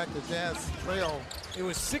matter of fact, the Jazz trail. It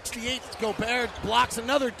was 68. Gobert blocks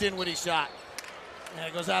another Dinwiddie shot. And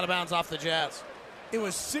it goes out of bounds off the Jazz. It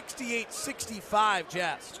was 68-65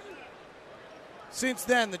 Jazz. Since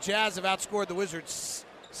then, the Jazz have outscored the Wizards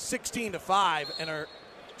 16-5 and are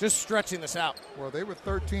just stretching this out. Well, they were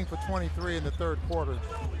 13 for 23 in the third quarter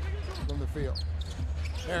from the field.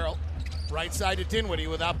 Harrell, right side to Dinwiddie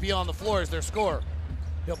without Beal on the floor as their scorer.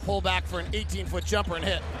 He'll pull back for an 18-foot jumper and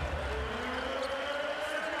hit.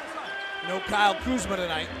 No Kyle Kuzma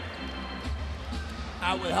tonight.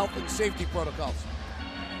 Out with health and safety protocols.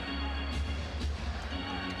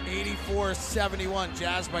 84-71,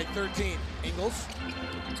 Jazz by 13. Ingles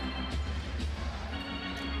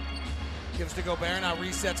gives to Gobert, now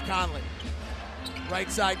resets Conley.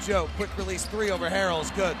 Right side Joe, quick release three over Harrell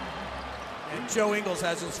is good. And Joe Ingles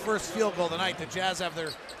has his first field goal tonight. The Jazz have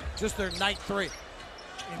their ninth three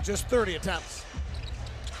in just 30 attempts.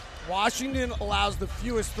 Washington allows the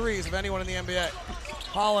fewest threes of anyone in the NBA.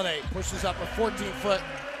 Holiday pushes up a 14-foot.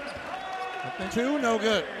 Two, no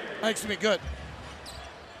good. Excuse me, good.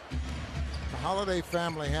 The Holiday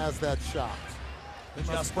family has that shot. They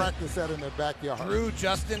must practice that in their backyard. Drew,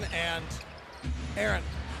 Justin, and Aaron.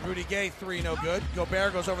 Rudy Gay, three, no good.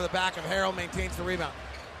 Gobert goes over the back of Harrell, maintains the rebound.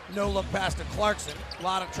 No look pass to Clarkson. A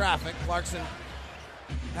lot of traffic. Clarkson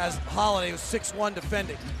has Holiday, who's 6'1",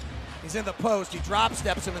 defending. He's in the post. He drop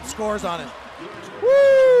steps him and scores on him.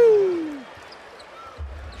 Woo!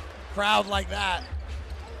 Crowd like that.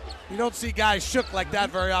 You don't see guys shook like that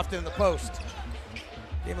very often in the post.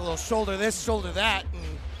 Gave him a little shoulder this, shoulder that,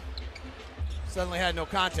 and suddenly had no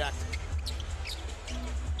contact.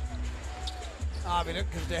 Abidin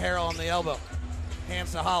comes to Harrell on the elbow.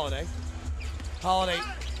 Hands to Holiday. Holiday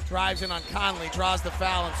drives in on Conley, draws the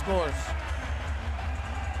foul, and scores.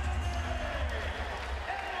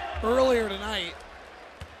 Earlier tonight,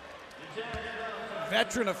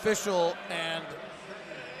 veteran official and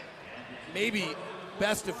maybe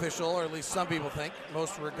best official, or at least some people think,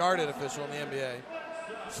 most regarded official in the NBA,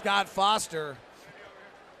 Scott Foster,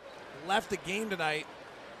 left the game tonight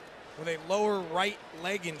with a lower right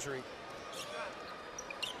leg injury.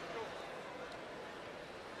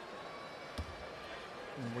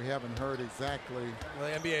 And we haven't heard exactly. Well,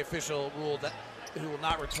 the NBA official ruled that he will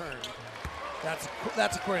not return.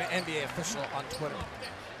 That's according to NBA official on Twitter.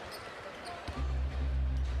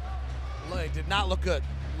 It did not look good.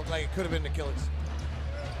 Looked like it could have been Achilles.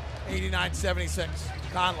 89-76.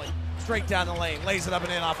 Conley straight down the lane, lays it up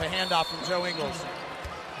and in off a handoff from Joe Ingles.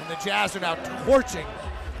 And the Jazz are now torching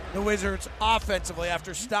the Wizards offensively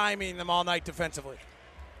after stymieing them all night defensively.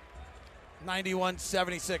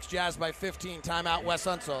 91-76, Jazz by 15. Timeout, Wes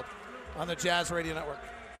Unseld on the Jazz Radio Network.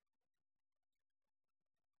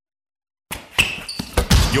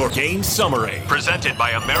 Your game summary, presented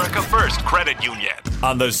by America First Credit Union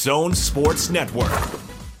on the Zone Sports Network.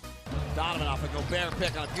 Donovan off a Gobert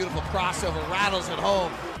pick on a beautiful crossover, rattles it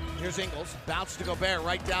home. Here's Ingles, bounce to Gobert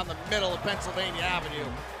right down the middle of Pennsylvania Avenue,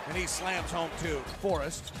 and he slams home too.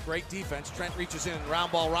 Forrest, great defense. Trent reaches in and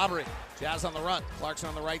round ball robbery. Jazz on the run. Clarkson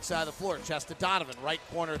on the right side of the floor. Chest to Donovan. Right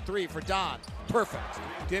corner three for Don. Perfect.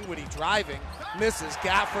 Dinwiddie driving. Misses.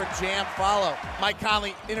 Gafford jam follow. Mike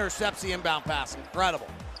Conley intercepts the inbound pass. Incredible.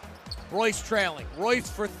 Royce trailing.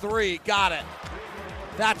 Royce for three. Got it.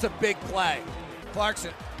 That's a big play.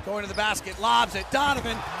 Clarkson going to the basket. Lobs it.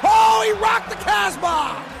 Donovan. Oh, he rocked the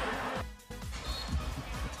Casbah!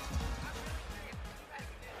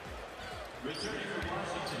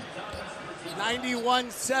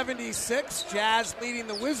 91-76, Jazz leading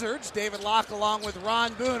the Wizards. David Locke along with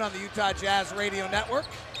Ron Boone on the Utah Jazz Radio Network.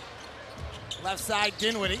 Left side,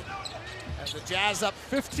 Dinwiddie, as the Jazz up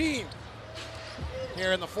 15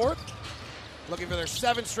 here in the fourth. Looking for their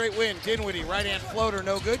 7th straight win. Dinwiddie, right-hand floater,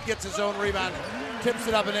 no good. Gets his own rebound, tips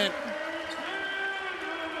it up and in.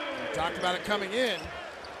 We talked about it coming in.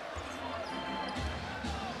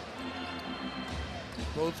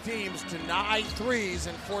 Both teams deny threes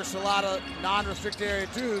and force a lot of non-restricted area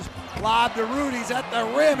twos. Lob to Rudy's at the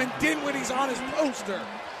rim, and Dinwiddie's on his poster.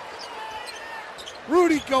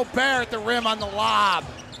 Rudy Gobert at the rim on the lob.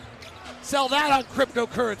 Sell that on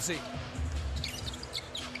cryptocurrency.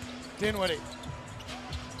 Dinwiddie.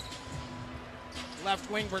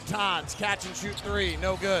 Left wing Bertans, catch and shoot three,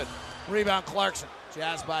 no good. Rebound Clarkson,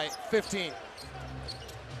 Jazz by 15.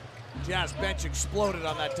 Jazz bench exploded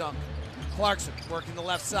on that dunk. Clarkson working the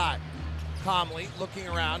left side. Calmly looking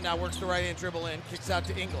around, now works the right hand dribble in, kicks out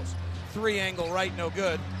to Ingles. Three angle right, no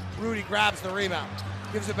good. Rudy grabs the rebound,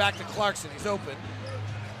 gives it back to Clarkson, he's open.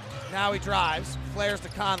 Now he drives, flares to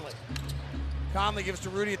Conley. Conley gives to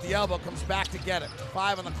Rudy at the elbow, comes back to get it.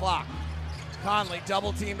 5 on the clock. Conley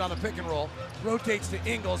double teamed on the pick and roll, rotates to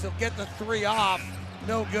Ingles, he'll get the three off,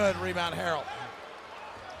 no good, rebound Harrell.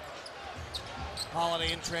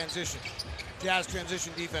 Holiday in transition. Jazz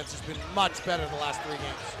transition defense has been much better the last 3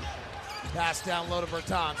 games. Pass down low to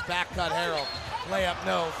Bertans, back cut Harrell, layup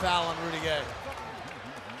no, foul on Rudy Gay.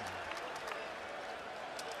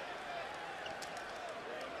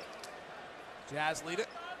 Jazz lead it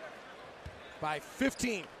by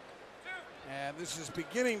 15. And this is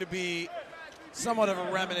beginning to be somewhat of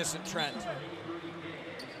a reminiscent trend.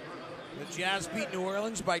 The Jazz beat New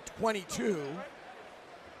Orleans by 22.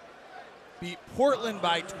 Beat Portland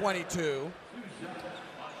by 22.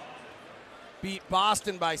 Beat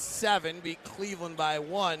Boston by 7. Beat Cleveland by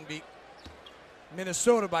 1. Beat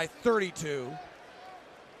Minnesota by 32.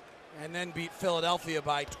 And then beat Philadelphia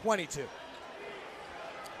by 22.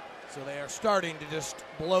 So they are starting to just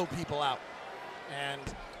blow people out. And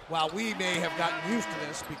while we may have gotten used to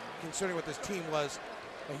this, considering what this team was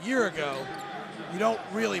a year ago, you don't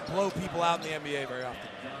really blow people out in the NBA very often.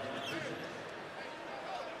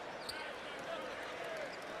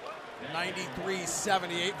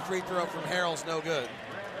 93-78, free throw from Harrell's no good.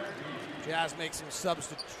 Jazz makes some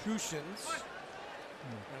substitutions.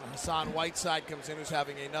 And Hassan Whiteside comes in, who's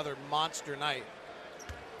having another monster night.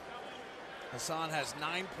 Hassan has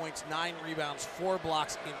 9 points, 9 rebounds, 4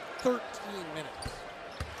 blocks in 13 minutes.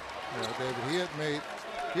 Yeah, David,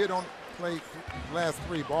 he had only played the last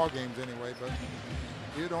 3 ball games anyway, but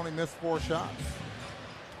he had only missed 4 shots.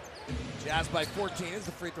 Jazz by 14 as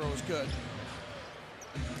the free throw is good.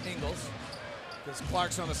 Ingles gets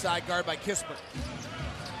Clarkson on the side, guard by Kispert.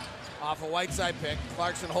 Off a Whiteside pick,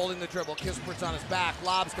 Clarkson holding the dribble. Kispert's on his back,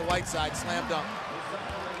 lobs to Whiteside, slam dunk.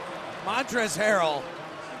 Montrezl Harrell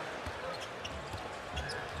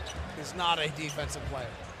is not a defensive player.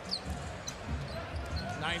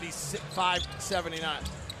 95-79.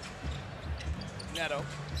 Neto.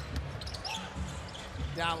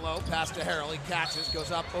 Down low, pass to Harrell. He catches,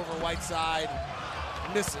 goes up over Whiteside,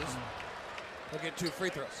 misses. He'll get 2 free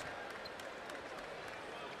throws.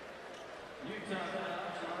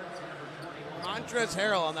 Montrezl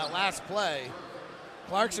Harrell on that last play.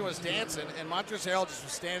 Clarkson was dancing, and Montrezl Harrell just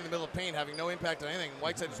was standing in the middle of the paint, having no impact on anything.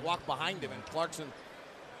 Whiteside just walked behind him, and Clarkson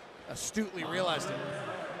astutely realized it.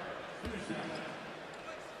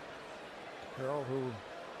 Harrell, who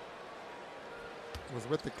was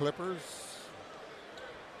with the Clippers.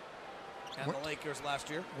 And the Lakers last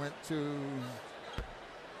year. Went to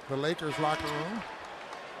the Lakers locker room.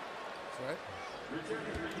 That's right.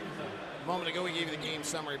 A moment ago, we gave you the game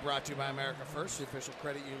summary brought to you by America First, the official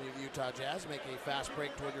credit union of the Utah Jazz. Make a fast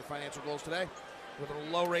break toward your financial goals today with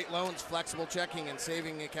low-rate loans, flexible checking and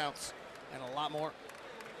saving accounts, and a lot more.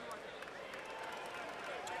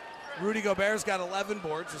 Rudy Gobert's got 11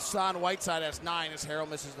 boards. Hassan Whiteside has 9 as Harrell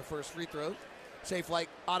misses the first free throw. Safe Light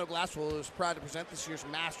Auto Glass is proud to present this year's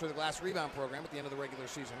Master the Glass Rebound program at the end of the regular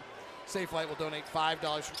season. Safe Light will donate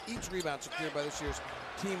 $5 for each rebound secured by this year's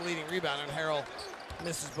team-leading rebounder, and Harrell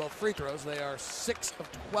misses both free throws. They are 6 of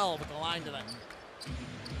 12 at the line tonight.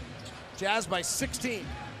 Jazz by 16.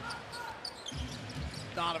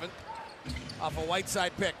 Donovan off a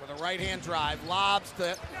Whiteside pick with a right-hand drive, lobs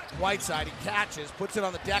to Whiteside. He catches, puts it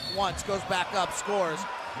on the deck once, goes back up, scores,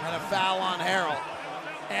 and a foul on Harrell.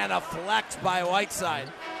 And a flex by Whiteside.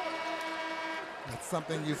 That's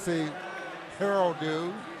something you see Harrell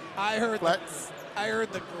do. I heard flex. I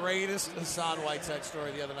heard the greatest Hassan Whiteside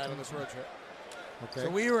story the other night on this road trip. Okay. So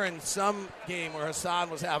we were in some game where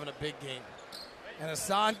Hassan was having a big game. And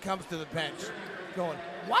Hassan comes to the bench going,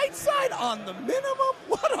 Whiteside on the minimum?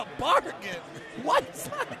 What a bargain.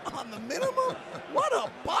 Whiteside on the minimum? What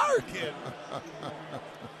a bargain.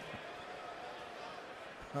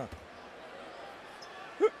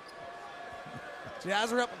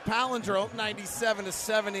 Jazz are up a palindrome,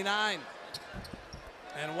 97-79.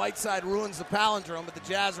 And Whiteside ruins the palindrome, but the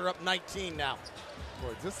Jazz are up 19 now.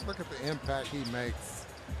 Boy, just look at the impact he makes.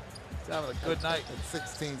 He's having a good night. At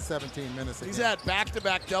 16, 17 minutes. He's again. had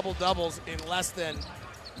back-to-back double-doubles in less than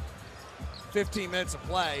 15 minutes of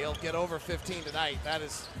play. He'll get over 15 tonight.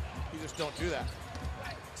 You just don't do that.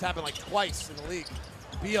 It's happened like twice in the league.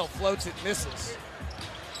 Beal floats it, misses.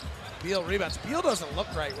 Beal rebounds. Beal doesn't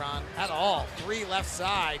look right, Ron, at all. 3 left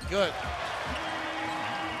side, good.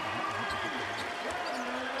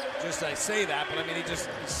 Just I say that, but I mean, he's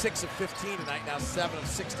 6 of 15 tonight now, 7 of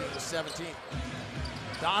 16 with 17.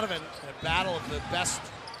 Donovan, in a battle of the best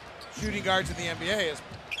shooting guards in the NBA, has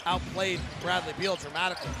outplayed Bradley Beal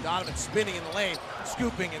dramatically. Donovan spinning in the lane,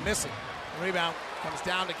 scooping and missing. The rebound comes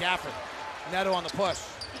down to Gafford. Neto on the push.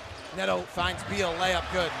 Neto finds Beal, layup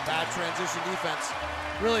good. Bad transition defense,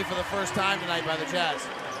 really for the first time tonight by the Jazz.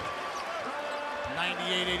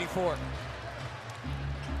 98-84.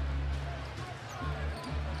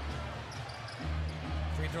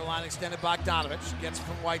 Free throw line extended. Bogdanovich gets it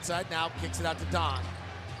from Whiteside, now kicks it out to Don.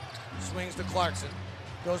 Swings to Clarkson,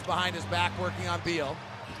 goes behind his back working on Beal,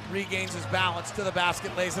 regains his balance to the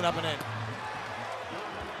basket, lays it up and in.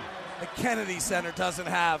 The Kennedy Center doesn't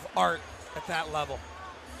have art at that level.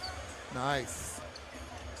 Nice.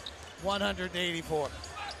 184.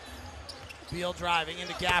 Beal driving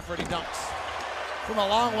into Gafford, he dunks. From a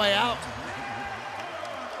long way out.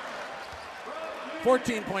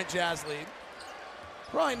 14-point Jazz lead.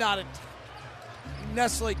 Probably not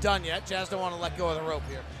necessarily done yet. Jazz don't want to let go of the rope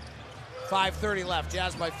here. 5:30 left.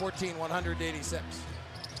 Jazz by 14, 186.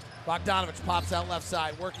 Bogdanovich pops out left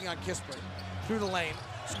side, working on Kispert. Through the lane,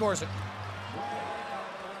 scores it.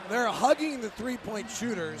 They're hugging the three-point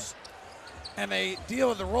shooters, and they deal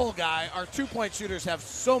with the roll guy. Our two-point shooters have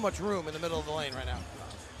so much room in the middle of the lane right now.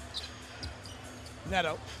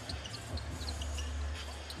 Neto.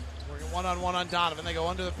 Working one-on-one on Donovan. They go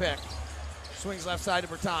under the pick. Swings left side to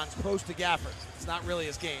Bertans. Post to Gafford. It's not really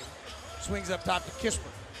his game. Swings up top to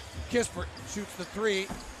Kispert. Kispert shoots the three.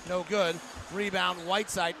 No good. Rebound.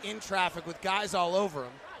 Whiteside in traffic with guys all over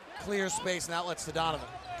him. Clears space and outlets to Donovan.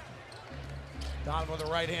 Donovan with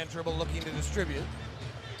a right-hand dribble looking to distribute.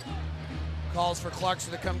 Calls for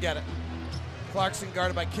Clarkson to come get it. Clarkson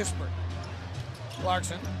guarded by Kispert.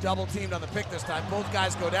 Clarkson double teamed on the pick this time. Both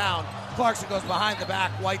guys go down. Clarkson goes behind the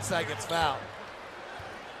back. Whiteside gets fouled.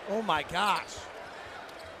 Oh my gosh.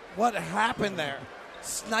 What happened there?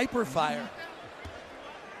 Sniper fire.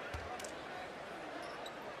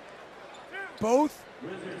 Both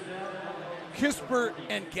Kispert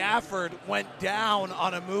and Gafford went down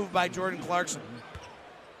on a move by Jordan Clarkson.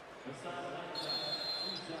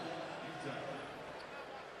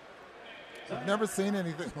 I've never seen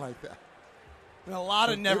anything like that. And a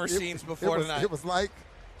lot of never-seens before tonight. It was like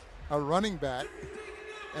a running back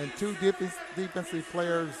and two defensive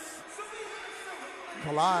players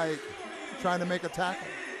collide trying to make a tackle.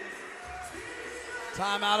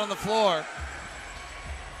 Timeout on the floor.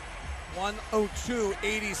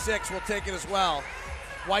 102-86. We'll take it as well.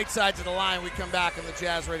 Whiteside to the line. We come back on the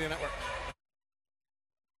Jazz Radio Network.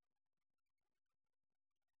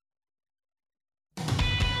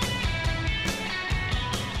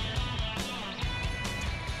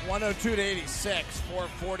 (102-86).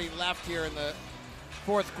 4:40 left here in the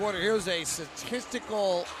fourth quarter. Here's a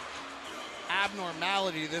statistical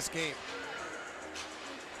abnormality to this game.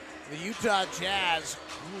 The Utah Jazz,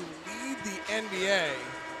 who lead the NBA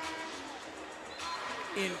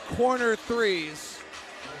in corner threes,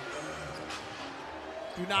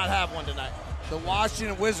 do not have one tonight. The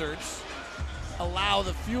Washington Wizards allow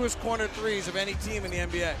the fewest corner threes of any team in the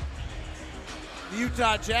NBA. The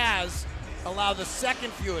Utah Jazz allow the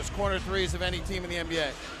second fewest corner threes of any team in the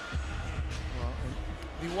NBA.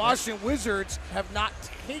 The Washington Wizards have not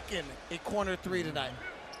taken a corner three tonight.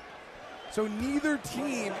 So neither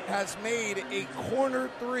team has made a corner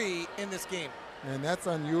three in this game. And that's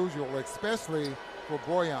unusual, especially for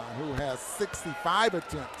Bojan, who has 65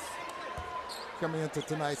 attempts coming into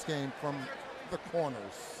tonight's game from the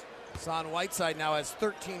corners. Hassan Whiteside now has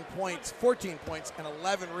 14 points, and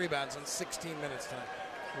 11 rebounds in 16 minutes tonight.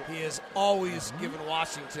 He has always given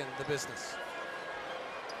Washington the business.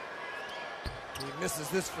 He misses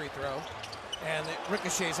this free throw, and it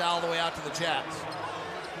ricochets all the way out to the Jazz.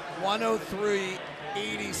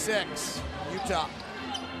 103-86, Utah.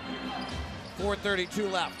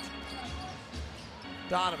 4:32 left.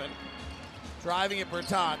 Donovan driving at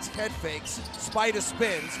Bertans, head fakes, Spida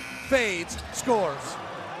spins, fades, scores.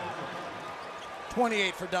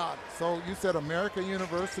 28 for Don. So you said America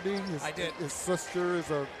University? I did. His sister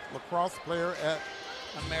is a lacrosse player at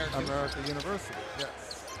America University.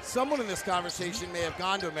 Yes. Someone in this conversation may have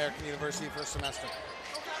gone to American University for a semester.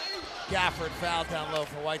 Gafford fouled down low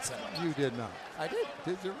for Whiteside. You did not. I did.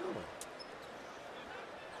 Did you really?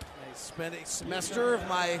 I spent a semester of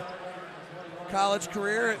my college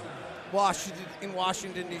career at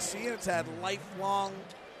Washington, D.C., and it's had lifelong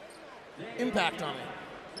impact on me.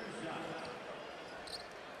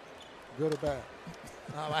 Good or bad?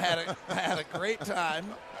 I had a great time,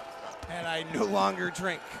 and I no longer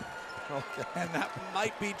drink. Okay. And that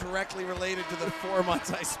might be directly related to the 4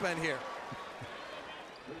 months I spent here.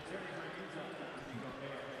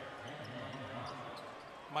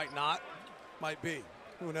 Might not, might be.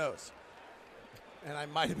 Who knows? And I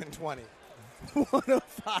might have been 20.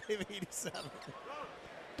 105-87.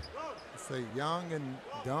 Say young and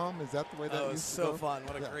dumb. Is that the way that Oh, used it's to so go? fun.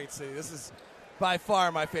 What a Yeah. great city. This is by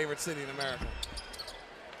far my favorite city in America.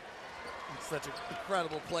 It's such an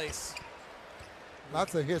incredible place.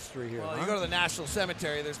 Lots of history here. Well, huh? you go to the National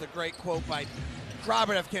Cemetery, there's the great quote by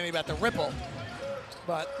Robert F. Kennedy about the ripple.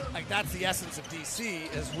 But like that's the essence of D.C.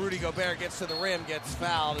 As Rudy Gobert gets to the rim, gets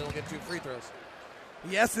fouled, and will get 2 free throws.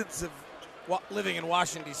 The essence of living in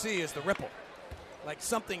Washington, D.C. is the ripple. Like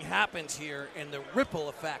something happens here, and the ripple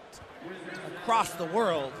effect across the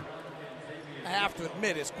world, I have to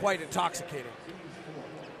admit, is quite intoxicating.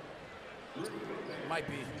 It might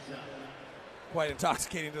be quite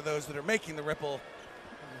intoxicating to those that are making the ripple,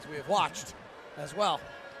 as we have watched as well.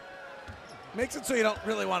 Makes it so you don't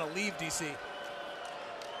really want to leave D.C.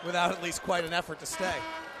 without at least quite an effort to stay.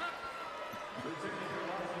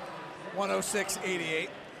 106-88.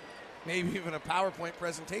 Maybe even a PowerPoint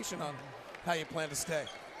presentation on how you plan to stay.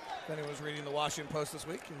 If anyone was reading the Washington Post this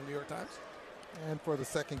week and the New York Times. And for the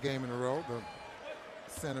second game in a row, the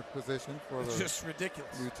center position for It's the just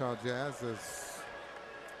ridiculous. Utah Jazz is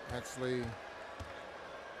actually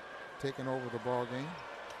taking over the ball game.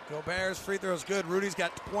 Gobert's free throw is good. Rudy's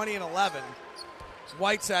got 20 and 11.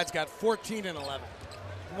 Whiteside's got 14 and 11.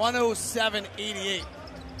 107-88.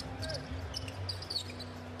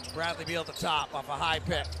 Bradley Beal at the top off a high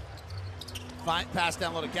pick. Pass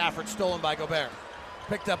down low to Gafford, stolen by Gobert.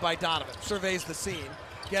 Picked up by Donovan. Surveys the scene.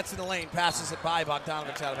 Gets in the lane, passes it by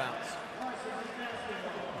Bogdanović out of bounds.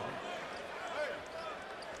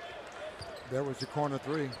 There was your corner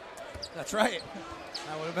three. That's right.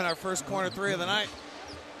 That would have been our first corner three of the night.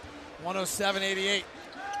 107-88.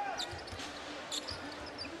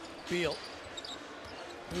 Beal,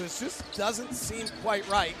 who just doesn't seem quite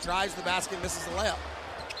right, drives the basket, misses the layup.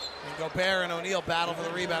 And Gobert and O'Neal battle for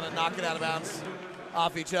the rebound and knock it out of bounds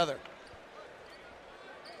off each other.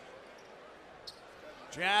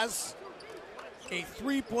 Jazz, a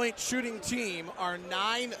three-point shooting team, are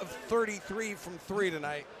 9 of 33 from three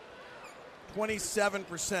tonight.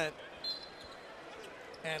 27%,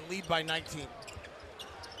 and lead by 19.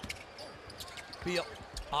 Beal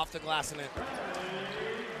off the glass and in.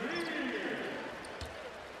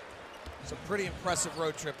 It's a pretty impressive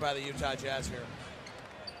road trip by the Utah Jazz here.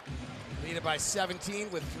 Lead it by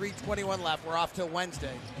 17 with 3:21 left. We're off till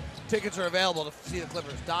Wednesday. Tickets are available to see the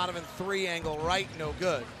Clippers. Donovan, three, angle right, no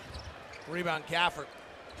good. Rebound, Gafford.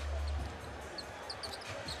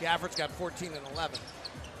 Gafford's got 14 and 11.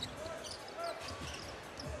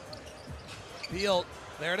 Beal,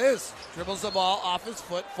 there it is. Dribbles the ball off his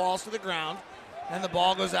foot, falls to the ground, and the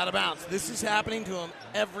ball goes out of bounds. This is happening to him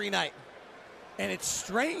every night. And it's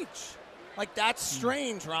strange. Like, that's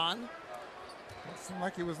strange, Ron. It seemed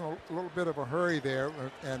like he was in a little bit of a hurry there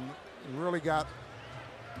and really got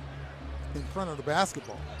in front of the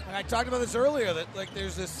basketball. And I talked about this earlier, that like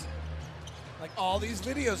there's this, like all these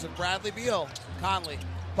videos of Bradley Beal, Conley,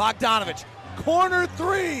 Bogdanović, corner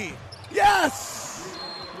three, yes!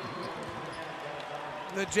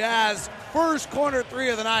 The Jazz first corner three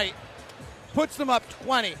of the night puts them up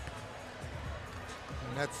 20. And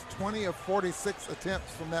that's 20 of 46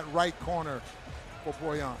 attempts from that right corner for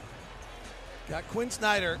Bojan. Got Quinn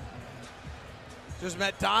Snyder, just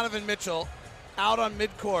met Donovan Mitchell out on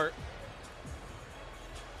midcourt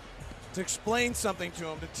to explain something to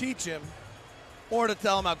him, to teach him or to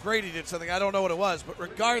tell him how great he did something. I don't know what it was, but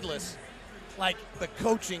regardless, like, the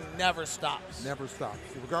coaching never stops. Never stops.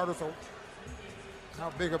 Regardless of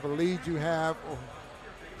how big of a lead you have,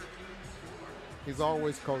 he's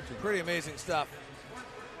always coaching. Pretty amazing stuff.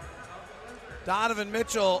 Donovan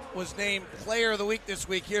Mitchell was named Player of the Week this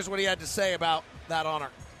week. Here's what he had to say about that honor.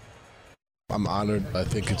 I'm honored. I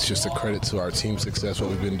think it's just a credit to our team success, what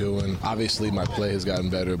we've been doing. Obviously, my play has gotten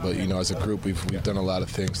better, but, as a group, we've done a lot of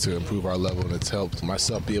things to improve our level, and it's helped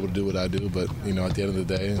myself be able to do what I do. But, at the end of the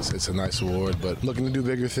day, it's a nice award. But looking to do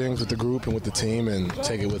bigger things with the group and with the team and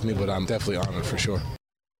take it with me, but I'm definitely honored for sure.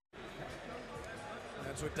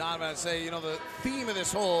 That's what Donovan had to say. The theme of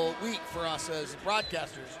this whole week for us as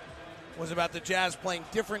broadcasters was about the Jazz playing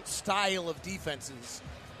different style of defenses.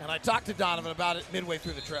 And I talked to Donovan about it midway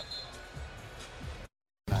through the trip.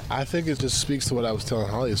 I think it just speaks to what I was telling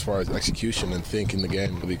Holly as far as execution and thinking the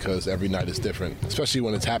game, because every night is different, especially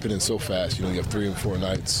when it's happening so fast. You have 3 and 4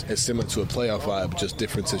 nights. It's similar to a playoff vibe, just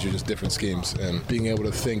differences. You're just different schemes. And being able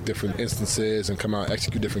to think different instances and come out and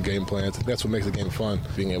execute different game plans, that's what makes the game fun,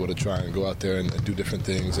 being able to try and go out there and do different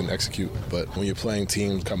things and execute. But when you're playing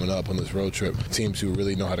teams coming up on this road trip, teams who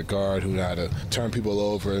really know how to guard, who know how to turn people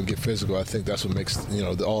over and get physical, I think that's what makes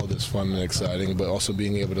all of this fun and exciting, but also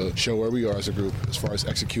being able to show where we are as a group as far as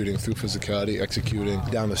executing through physicality, executing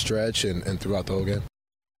down the stretch and throughout the whole game.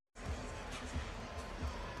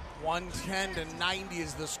 110-90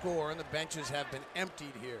 is the score, and the benches have been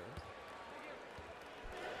emptied here.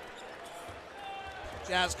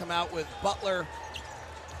 Jazz come out with Butler,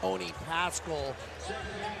 Oni, Pascal,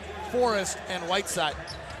 Forrest, and Whiteside.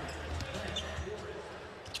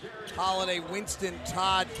 Holiday, Winston,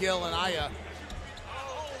 Todd, Gill, and Aya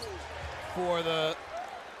for the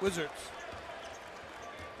Wizards.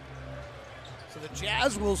 So the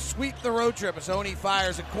Jazz will sweep the road trip as Oni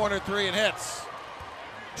fires a corner 3 and hits.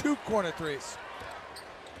 2 corner 3s.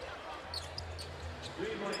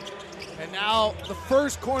 And now the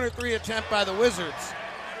first corner 3 attempt by the Wizards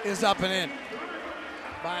is up and in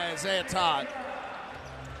by Isaiah Todd.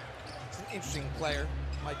 It's an interesting player,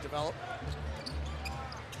 might develop.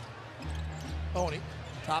 Oni,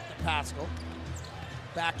 top to Pascal.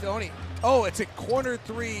 Back to Oni. Oh, it's a corner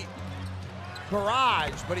 3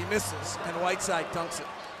 barrage, but he misses, and Whiteside dunks it.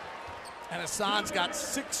 And Hassan's got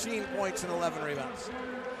 16 points and 11 rebounds.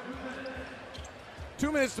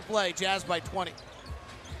 2 minutes to play, Jazz by 20.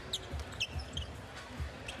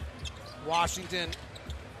 Washington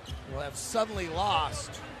will have suddenly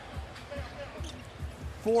lost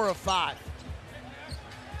 4 of 5.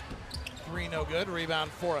 3 no good, rebound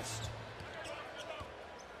Forrest.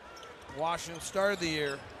 Washington started the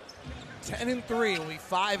year 10-3, will be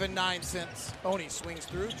 5-9 since. Oni swings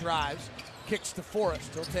through, drives, kicks to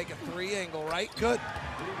Forrest. He'll take a 3 angle right. Good.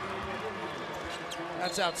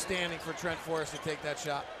 That's outstanding for Trent Forrest to take that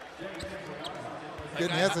shot.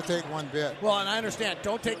 Didn't hesitate one bit. Well, and I understand.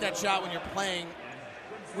 Don't take that shot when you're playing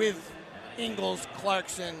with Ingles,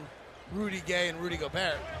 Clarkson, Rudy Gay, and Rudy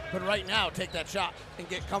Gobert. But right now, take that shot and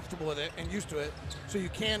get comfortable with it and used to it so you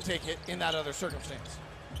can take it in that other circumstance.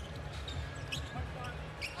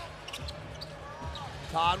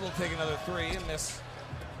 Todd will take another 3 and miss.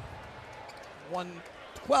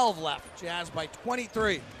 1:12 left. Jazz by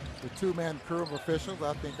 23. The 2-man crew of officials,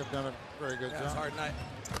 I think, have done a very good job. It's a hard night.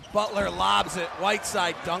 Butler lobs it.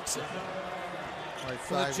 Whiteside dunks it.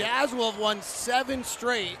 So the Jazz will have won 7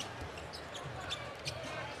 straight.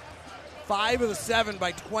 5 of the 7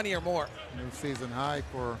 by 20 or more. New season high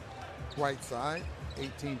for Whiteside,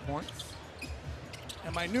 18 points.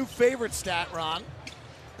 And my new favorite stat, Ron,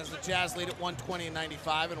 as the Jazz lead at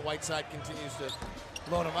 120-95, and Whiteside continues to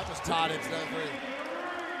load him up as Todd hits another 3.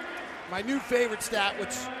 My new favorite stat,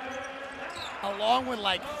 which along with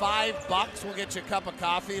like $5 will get you a cup of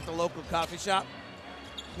coffee at the local coffee shop.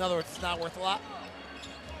 In other words, it's not worth a lot.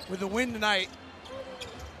 With the win tonight,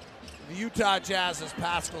 the Utah Jazz's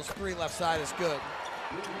Pascal's 3 left side is good.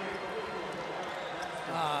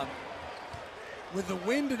 With the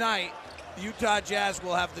win tonight, the Utah Jazz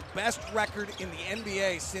will have the best record in the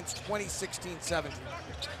NBA since 2016-17.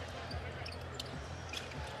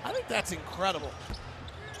 I think that's incredible.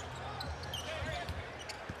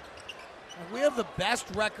 We have the best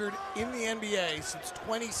record in the NBA since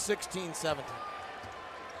 2016-17.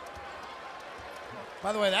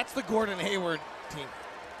 By the way, that's the Gordon Hayward team.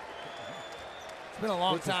 It's been a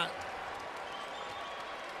long time.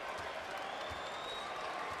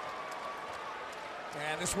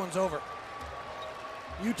 And this one's over.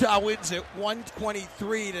 Utah wins it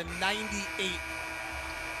 123-98.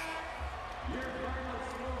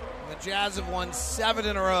 The Jazz have won 7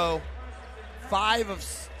 in a row, 5 of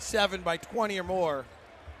 7 by 20 or more.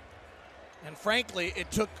 And frankly,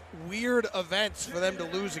 it took weird events for them to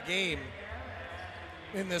lose a game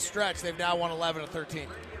in this stretch. They've now won 11 of 13.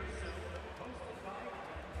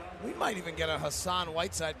 We might even get a Hassan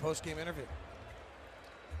Whiteside post-game interview.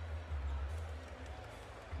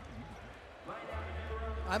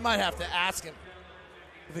 I might have to ask him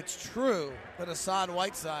if it's true that Hassan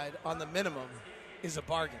Whiteside on the minimum is a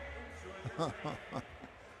bargain.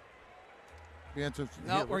 Be interesting.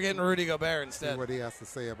 No, we're getting Rudy Gobert instead. See what he has to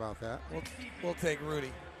say about that. We'll take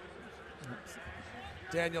Rudy.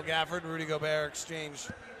 Daniel Gafford, Rudy Gobert exchange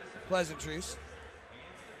pleasantries.